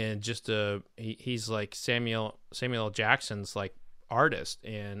 and just he's like Samuel L. Jackson's like artist,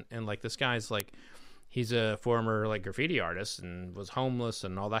 and like this guy's like he's a former like graffiti artist and was homeless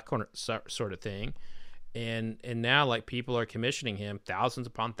and all that sort of thing. And now like people are commissioning him thousands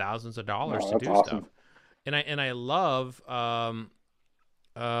upon thousands of dollars to do awesome stuff. And I love I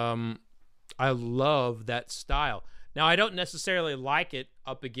love that style. Now I don't necessarily like it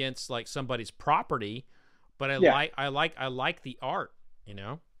up against like somebody's property, but I like the art,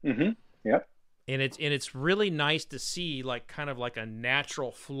 Mm-hmm. Yep. And it's really nice to see like kind of like a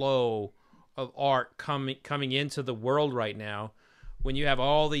natural flow of art coming into the world right now, when you have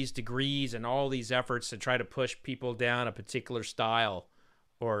all these degrees and all these efforts to try to push people down a particular style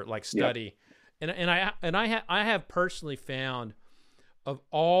or like study. Yep. And I have personally found of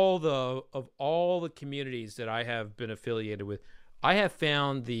all the communities that I have been affiliated with, I have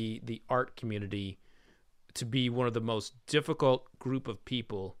found the art community to be one of the most difficult group of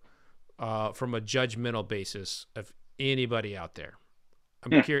people from a judgmental basis of anybody out there.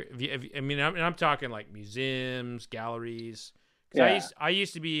 I'm curious. I'm talking like museums, galleries. Yeah. I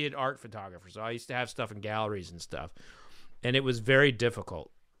used to be an art photographer, so I used to have stuff in galleries and stuff, and it was very difficult.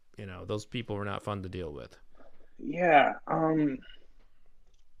 Those people were not fun to deal with. Yeah,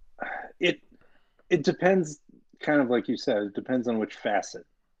 it depends, kind of like you said. It depends on which facet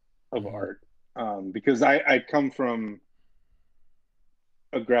of art, because I come from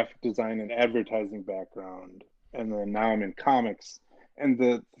a graphic design and advertising background, and then now I'm in comics. And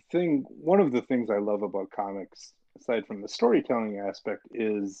one of the things I love about comics, aside from the storytelling aspect,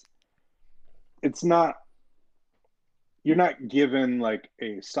 is you're not given like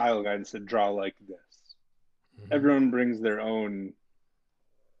a style guidance to draw like this. Mm-hmm. Everyone brings their own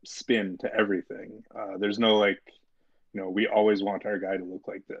spin to everything. There's no like, we always want our guy to look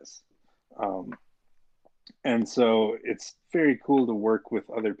like this. And so it's very cool to work with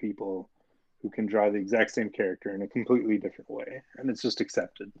other people who can draw the exact same character in a completely different way, and it's just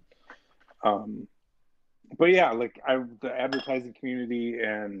accepted. But yeah, like the advertising community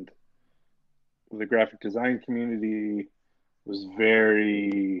and the graphic design community was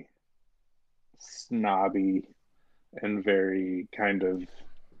very snobby and very kind of,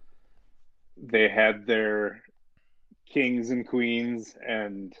 they had their kings and queens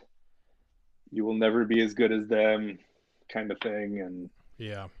and you will never be as good as them kind of thing. And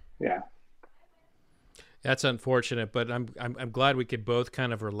yeah. That's unfortunate, but I'm glad we could both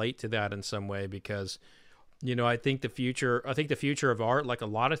kind of relate to that in some way, because I think the future of art, like a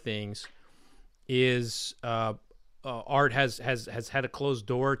lot of things, is art has had a closed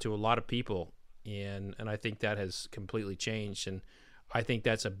door to a lot of people, and I think that has completely changed, and I think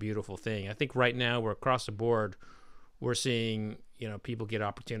that's a beautiful thing. I think right now we're across the board, we're seeing people get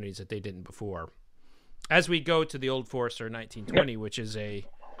opportunities that they didn't before. As we go to the Old Forester 1920, which is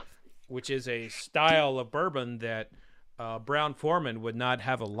a style of bourbon that Brown-Forman would not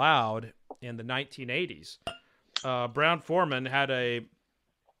have allowed in the 1980s. Brown-Forman had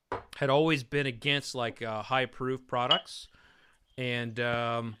always been against like high proof products, and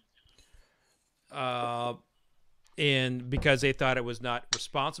because they thought it was not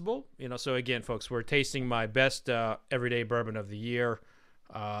responsible, So again, folks, we're tasting my best everyday bourbon of the year,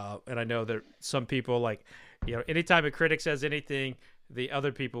 and I know that some people like, anytime a critic says anything, the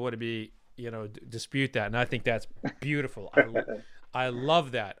other people would be, dispute that, and I think that's beautiful. I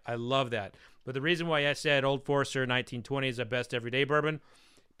love that. I love that. But the reason why I said Old Forester 1920 is the best everyday bourbon,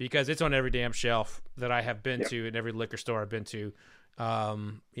 because it's on every damn shelf that I have been to in every liquor store I've been to.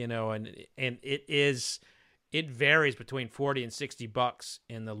 You know, and it varies between 40 and 60 bucks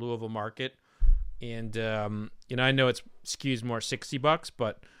in the Louisville market. And, you know, I know it's skews more $60,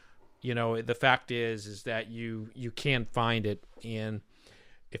 but you know, the fact is that you can find it. And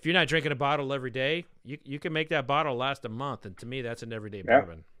if you're not drinking a bottle every day, you can make that bottle last a month. And to me, that's an everyday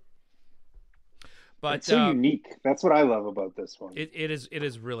bourbon. But it's so unique. That's what I love about this one. It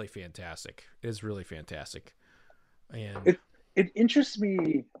is really fantastic. It is really fantastic. And it interests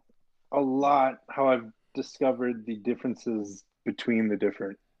me a lot how I've discovered the differences between the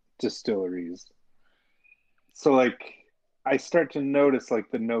different distilleries. So like I start to notice like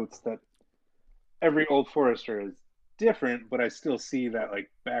the notes that every Old Forester is different, but I still see that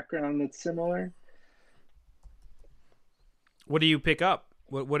like background that's similar. What do you pick up?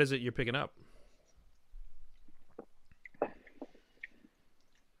 What is it you're picking up?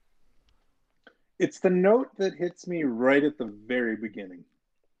 It's the note that hits me right at the very beginning.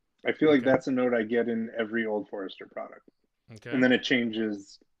 I feel like that's a note I get in every Old Forester product. Okay. And then it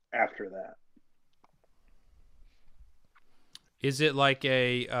changes after that. Is it like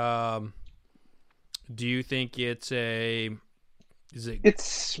a do you think it's a let's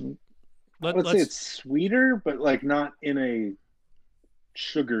say it's sweeter, but like not in a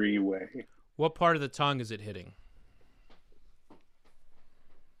sugary way. What part of the tongue is it hitting?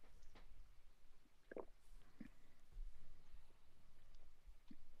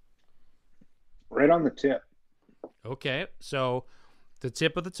 Right on the tip. Okay, so the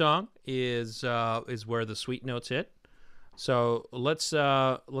tip of the tongue is where the sweet notes hit. So let's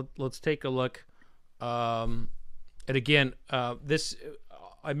take a look. And again, this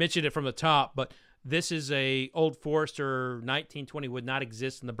I mentioned it from the top, but this is a Old Forester 1920 would not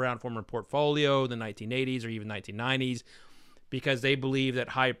exist in the Brown-Forman portfolio in the 1980s or even 1990s because they believe that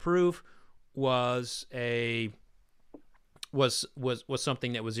high proof was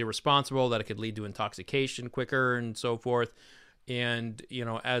something that was irresponsible, that it could lead to intoxication quicker and so forth. And, you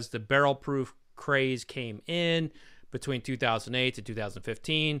know, as the barrel proof craze came in between 2008 to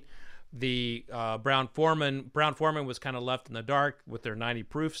 2015, the Brown-Forman was kind of left in the dark with their 90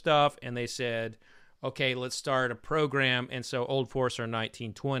 proof stuff, and they said, okay, let's start a program. And so Old Forester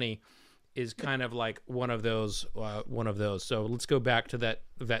 1920 is kind of like one of those. So let's go back to that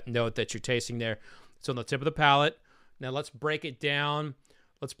note that you're tasting there. It's on the tip of the palate. Now let's break it down.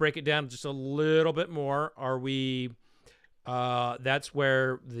 Let's break it down just a little bit more. Are we? That's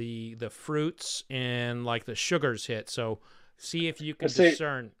where the fruits and like the sugars hit. So see if you can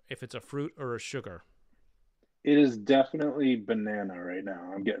discern if it's a fruit or a sugar. It is definitely banana right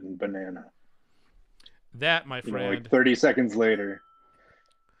now. I'm getting banana. That, my friend. Like 30 seconds later.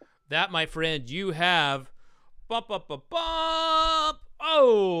 That, my friend, you have bump.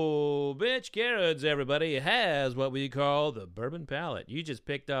 Oh, Mitch Garrett's, everybody, has what we call the bourbon palate. You just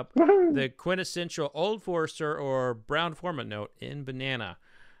picked up the quintessential Old Forester or Brown-Forman note in banana.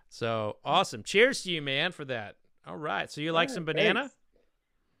 So awesome. Cheers to you, man, for that. All right. So you like some banana?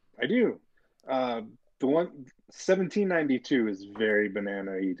 Thanks. I do. The one 1792 is very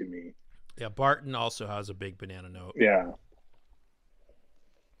banana-y to me. Yeah, Barton also has a big banana note. Yeah.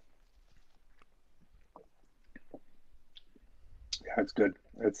 Yeah, it's good.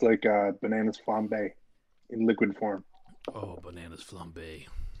 It's like bananas flambe in liquid form. Oh, bananas flambe.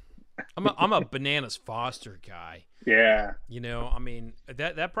 I'm a bananas Foster guy. Yeah. You know, I mean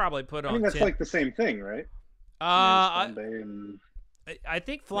that probably put on. I mean that's like the same thing, right? I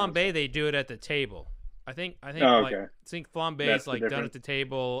think flambe they do it at the table. I think flambe is like done at the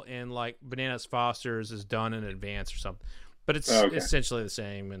table, and like bananas Foster's is done in advance or something. But it's essentially the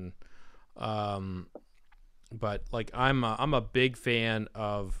same. And but like I'm a big fan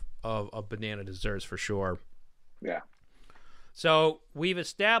of banana desserts for sure. Yeah. So we've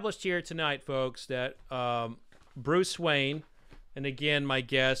established here tonight, folks, that Bruce Wayne, and again my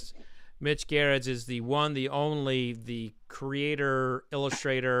guest Mitch Garrett's, is the one, the only, the creator,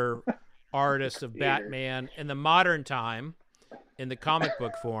 illustrator, artist of Batman in the modern time, in the comic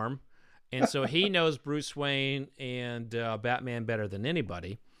book form, and so he knows Bruce Wayne and Batman better than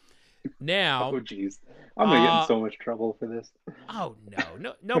anybody. Now, oh jeez, I'm gonna get in so much trouble for this. Oh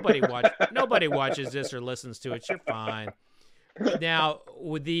no, nobody watches this or listens to it. You're fine. Now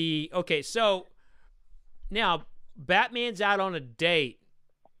with so now Batman's out on a date.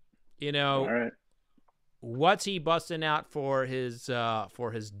 You know, all right. What's he busting out for his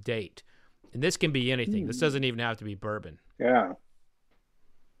date? And this can be anything. This doesn't even have to be bourbon. Yeah.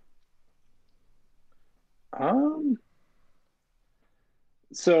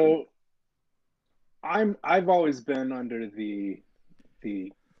 So I've always been under the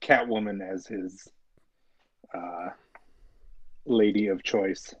Catwoman as his uh, lady of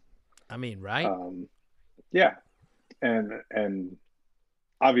choice. I mean, right? Um, yeah, and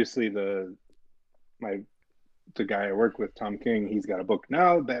obviously my the guy I work with, Tom King, he's got a book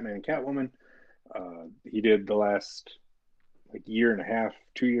now, Batman and Catwoman. He did the last like year and a half,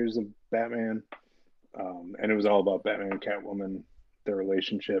 2 years of Batman, and it was all about Batman and Catwoman, their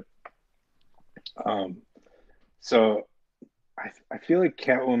relationship. Um, so I feel like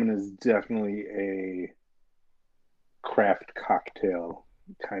Catwoman is definitely a craft cocktail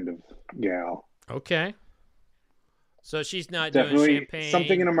kind of gal. Okay. So she's not doing Definitely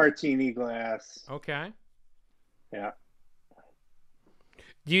something in champagne. a martini glass. Okay. Yeah,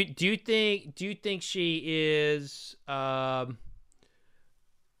 Do you think she is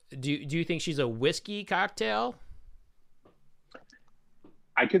do you think she's a whiskey cocktail?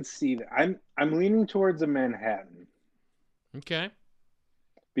 I could see that. I'm leaning towards a Manhattan Okay.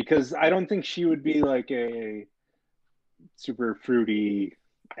 because I don't think she would be like a super fruity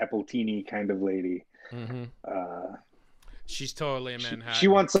appletini kind of lady. Mm-hmm. Uh, She's totally a she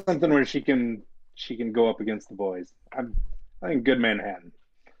Manhattan. wants something where she can go up against the boys. I think good Manhattan.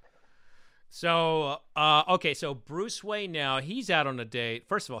 So, okay, so Bruce Wayne now he's out on a date.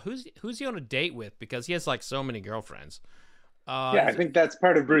 First of all, who's he on a date with? Because he has like so many girlfriends. Yeah, I Is think that's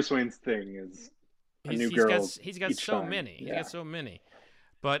part of Bruce Wayne's thing is a new girl he's got each so time. many. He's got Yeah, so many.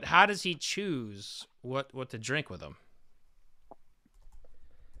 But how does he choose what to drink with them?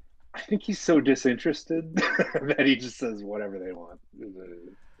 I think he's so disinterested that he just says whatever they want.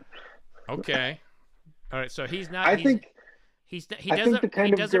 Okay. All right, so I think he I think doesn't the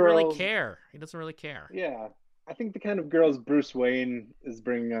kind of really girls, care. He doesn't really care. yeah, I think the kind of girls Bruce Wayne is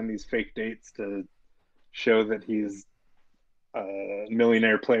bringing on these fake dates to show that he's a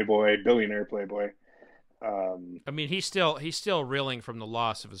millionaire playboy, billionaire playboy. Um, I mean, he's still reeling from the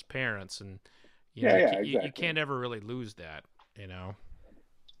loss of his parents, and yeah, yeah, you exactly. can't ever really lose that. You know.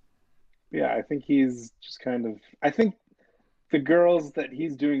 Yeah, I think he's just kind of. I think the girls that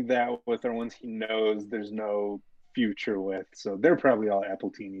he's doing that with are ones he knows there's no future with, so they're probably all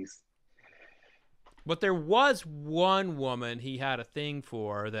Appletinis. But there was one woman he had a thing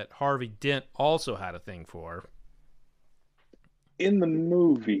for that Harvey Dent also had a thing for. In the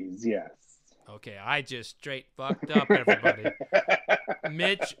movies, yes. Okay, I just straight fucked up everybody.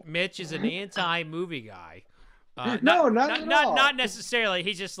 Mitch is an anti-movie guy. No, not at Not all. necessarily.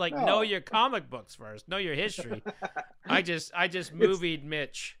 He's just like know No. your comic books first, know your history. I just It's movied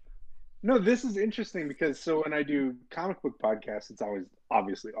Mitch. no, this is interesting because so when I do comic book podcasts, it's always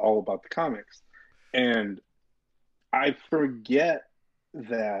obviously all about the comics. And I forget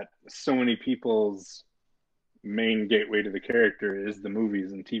that so many people's main gateway to the character is the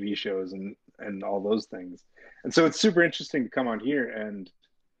movies and TV shows and all those things. And so it's super interesting to come on here and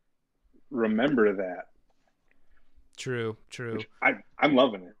remember that, True, true. which I'm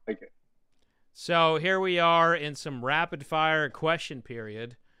loving it. Like it. So here we are in some rapid fire question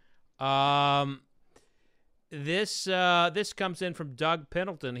period. Um, this comes in from Doug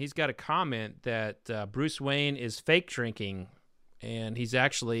Pendleton. He's got a comment that Bruce Wayne is fake drinking, and he's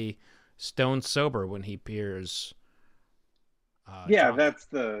actually stone sober when he appears. Yeah, Drunk.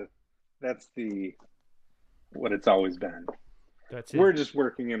 that's the what it's always been. That's it. We're just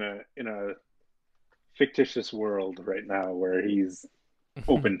working in a fictitious world right now where he's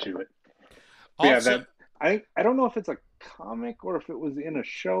open to it. But yeah, Also, that I don't know if it's a comic or if it was in a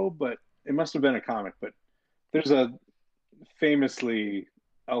show, but it must have been a comic. But there's a famously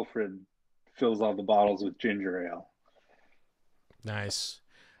Alfred fills all the bottles with ginger ale. nice.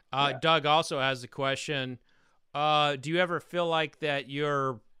 Yeah. Doug also has a question. Do you ever feel like that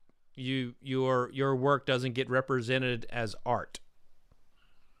your work doesn't get represented as art?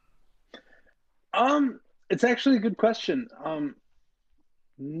 It's actually a good question.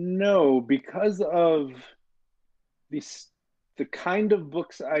 No, because of these the kind of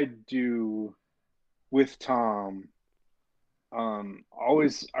books I do with Tom,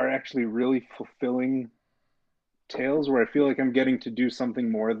 always are actually really fulfilling tales where I feel like I'm getting to do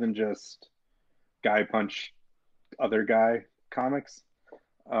something more than just guy punch other guy comics.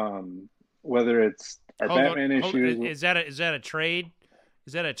 Um, Whether it's our Batman Hold on. issues, Is that a trade?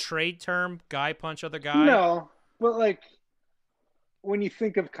 Is that a trade term? Guy punch other guy? no, but like when you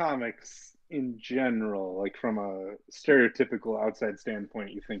think of comics in general, like from a stereotypical outside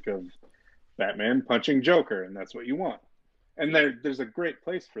standpoint, you think of Batman punching Joker, and that's what you want. And there's a great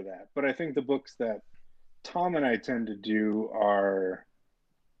place for that. But I think the books that Tom and I tend to do are,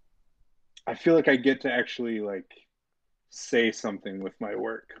 I feel like I get to actually like say something with my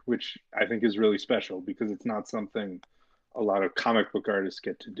work, which I think is really special because it's not something a lot of comic book artists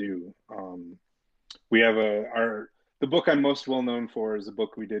get to do. We have the book I'm most well known for is a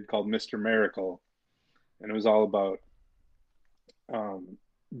book we did called Mr. Miracle, and it was all about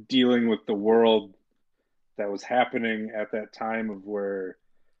dealing with the world that was happening at that time of where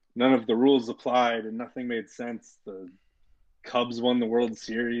none of the rules applied and nothing made sense. The Cubs won the World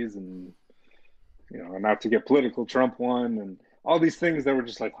Series, and not to get political, Trump won, and all these things that were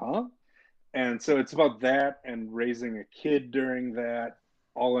just like, huh? And so it's about that and raising a kid during that,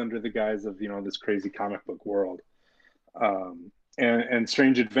 all under the guise of this crazy comic book world. And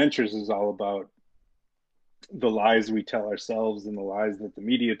Strange Adventures is all about the lies we tell ourselves and the lies that the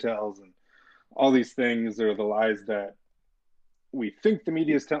media tells, and all these things are the lies that we think the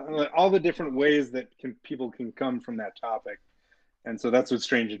media is telling, all the different ways that people can come from that topic. And so that's what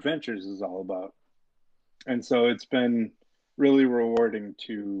Strange Adventures is all about. And so it's been really rewarding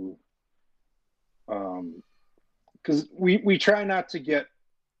to, because we try not to get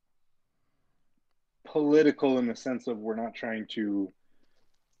political in the sense of we're not trying to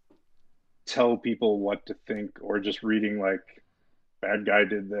tell people what to think or just reading like bad guy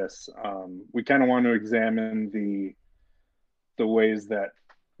did this. We kind of want to examine the ways that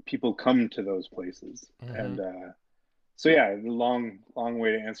people come to those places. Mm-hmm. And so yeah, the long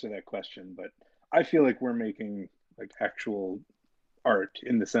way to answer that question, but I feel like we're making like actual art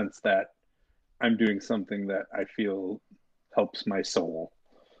in the sense that I'm doing something that I feel helps my soul.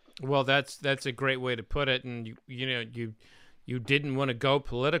 Well, that's a great way to put it. And you didn't want to go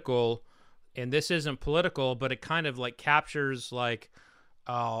political, and this isn't political, but it kind of like captures like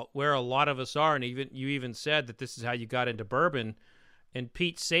where a lot of us are. And you even said that this is how you got into bourbon. And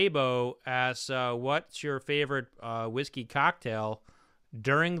Pete Sabo asks, what's your favorite whiskey cocktail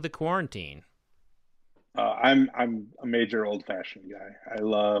during the quarantine? I'm a major old-fashioned guy. I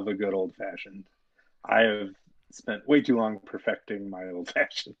love a good old-fashioned. I have spent way too long perfecting my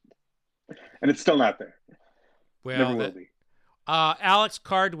old-fashioned, and it's still not there. Well, never will be. Alex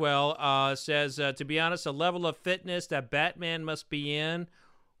Cardwell says, to be honest, a level of fitness that Batman must be in,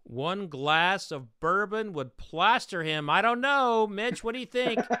 one glass of bourbon would plaster him. I don't know, Mitch. What do you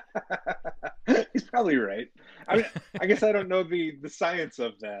think? He's probably right. I mean, I guess I don't know the science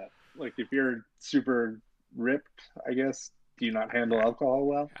of that. Like, if you're super ripped, I guess, do you not handle alcohol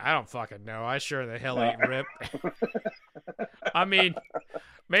well? I don't fucking know. I sure the hell ain't ripped. I mean,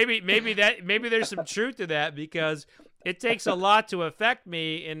 maybe there's some truth to that, because it takes a lot to affect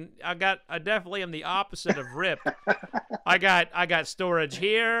me, and I definitely am the opposite of ripped. I got storage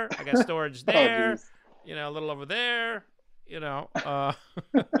here, I got storage there, a little over there,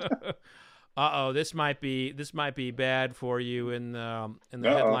 this might be bad for you in the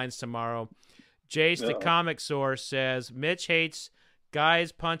headlines tomorrow. Jace, the comic source, says Mitch hates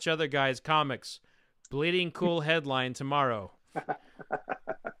guys punch other guys comics. Bleeding cool headline tomorrow.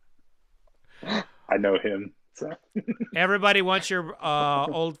 I know him. So. Everybody wants your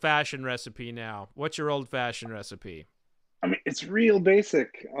old-fashioned recipe now. What's your old-fashioned recipe? I mean, it's real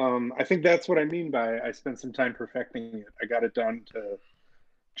basic. I think that's what I mean by I spent some time perfecting it. I got it down to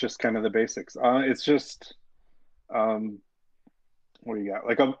just kind of the basics. It's just, what do you got?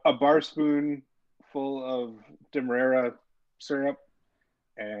 Like a bar spoon full of Demerara syrup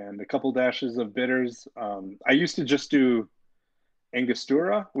and a couple dashes of bitters. I used to just do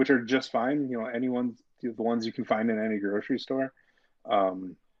Angostura, which are just fine. The ones you can find in any grocery store.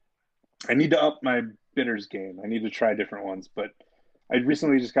 I need to up my bitters game. I need to try different ones, but I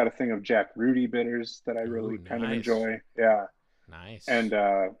recently just got a thing of Jack Rudy bitters that I really kind of enjoy. Yeah. Nice. And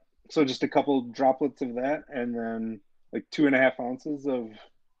so just a couple droplets of that, and then like 2.5 ounces of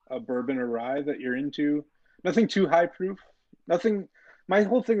a bourbon or rye that you're into. Nothing too high proof. Nothing. My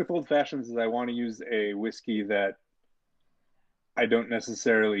whole thing with old fashions is I want to use a whiskey that I don't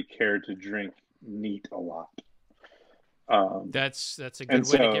necessarily care to drink neat a lot. That's a good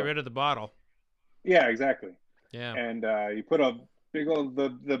way to get rid of the bottle. Yeah, exactly. Yeah. And you put a big old,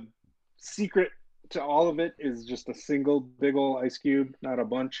 the secret to all of it is just a single big old ice cube, not a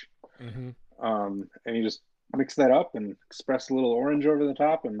bunch. Mm-hmm. And you just mix that up and express a little orange over the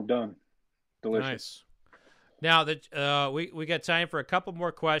top, and done. Delicious. Nice. Now that we got time for a couple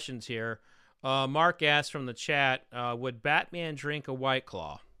more questions here. Mark asked from the chat, would Batman drink a White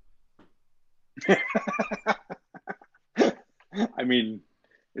Claw? I mean,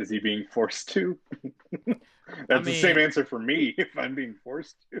 is he being forced to? That's the same answer for me if I'm being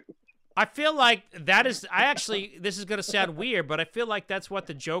forced to. I feel like that is, this is going to sound weird, but I feel like that's what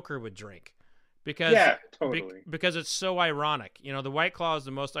the Joker would drink. Because, yeah, totally. Because it's so ironic. The White Claw is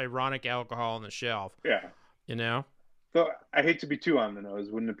the most ironic alcohol on the shelf. Yeah. So I hate to be too on the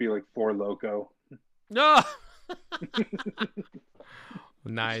nose. Wouldn't it be like Four Loko? No.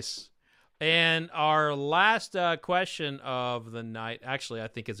 Nice. And our last question of the night, actually, I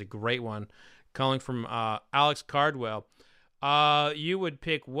think is a great one, calling from Alex Cardwell. You would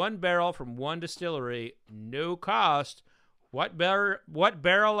pick one barrel from one distillery, no cost. What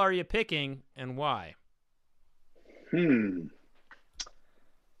barrel are you picking, and why?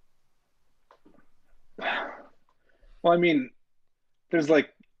 Well, I mean, there's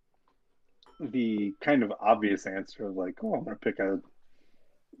like the kind of obvious answer of like, oh, I'm gonna pick a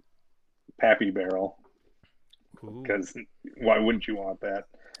Pappy barrel Ooh. because why wouldn't you want that?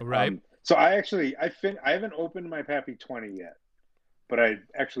 Right. So I haven't opened my Pappy 20 yet, but I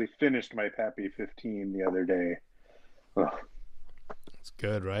actually finished my Pappy 15 the other day. Ugh, It's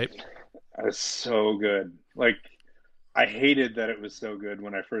good, right? it was so good. Like I hated that it was so good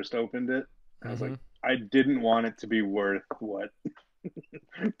when I first opened it. I was like, I didn't want it to be worth what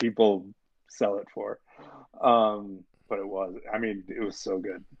people sell it for. But it was. I mean, it was so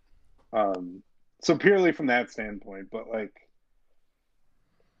good. So purely from that standpoint, but like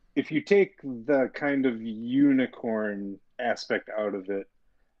if you take the kind of unicorn aspect out of it,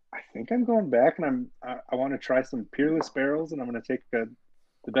 I think I'm going back and I want to try some peerless barrels, and I'm going to take the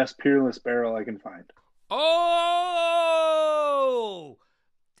best peerless barrel I can find. Oh,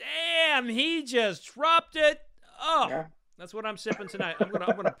 damn! He just dropped it. Oh, yeah. That's what I'm sipping tonight. I'm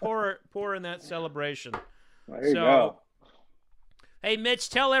gonna pour in that celebration. There you go. Hey, Mitch,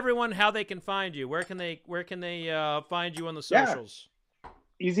 tell everyone how they can find you. Where can they find you on the socials? Yeah.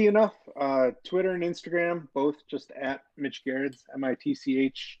 Easy enough. Twitter and Instagram, both just at Mitch Gerrits,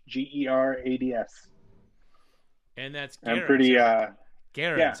 MITCHGERADS. And that's Gerrits. I'm pretty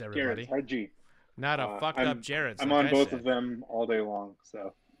Gerrits, everybody. Gerrits, hard G. Not a fucked up Gerrits. I'm on both of them all day long,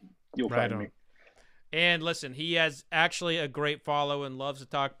 so you'll find me. And listen, he has actually a great follow and loves to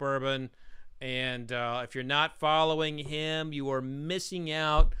talk bourbon. And if you're not following him, you are missing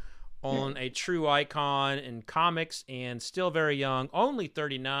out on a true icon in comics and still very young, only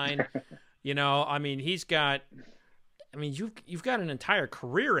 39. You know, I mean, you've got an entire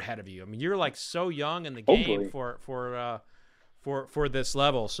career ahead of you. I mean, you're like so young in the game for this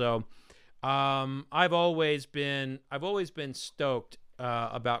level. So I've always been stoked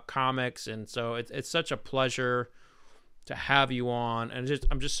about comics, and so it's such a pleasure to have you on, and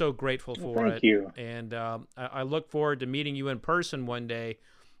I'm just so grateful for it. Thank you. And I look forward to meeting you in person one day,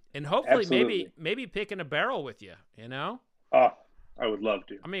 and hopefully maybe picking a barrel with you. You know? Oh, I would love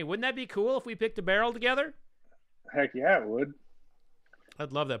to. I mean, wouldn't that be cool if we picked a barrel together? Heck yeah, it would.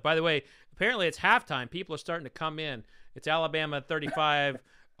 I'd love that. By the way, apparently it's halftime. People are starting to come in. It's Alabama 35,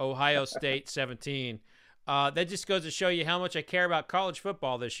 Ohio State 17. That just goes to show you how much I care about college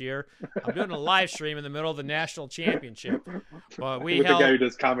football this year. I'm doing a live stream in the middle of the national championship. But with the guy who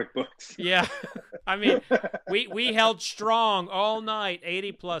does comic books. Yeah. I mean, we held strong all night,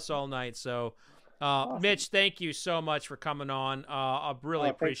 80+ all night. So, awesome. Mitch, thank you so much for coming on. I really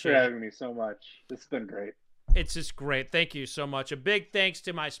appreciate it. Thanks for having me so much. It's been great. It's just great. Thank you so much. A big thanks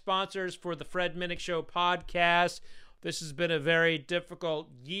to my sponsors for the Fred Minnick Show podcast. This has been a very difficult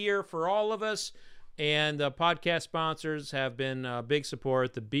year for all of us. And the podcast sponsors have been big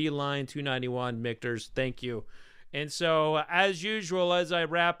support. The Beeline 291 Michters, thank you. And so, as usual, as I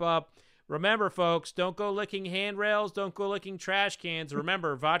wrap up, remember, folks, don't go licking handrails. Don't go licking trash cans.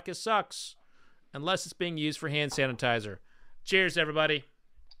 Remember, vodka sucks unless it's being used for hand sanitizer. Cheers, everybody.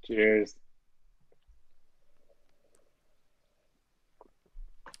 Cheers.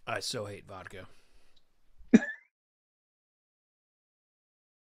 I so hate vodka.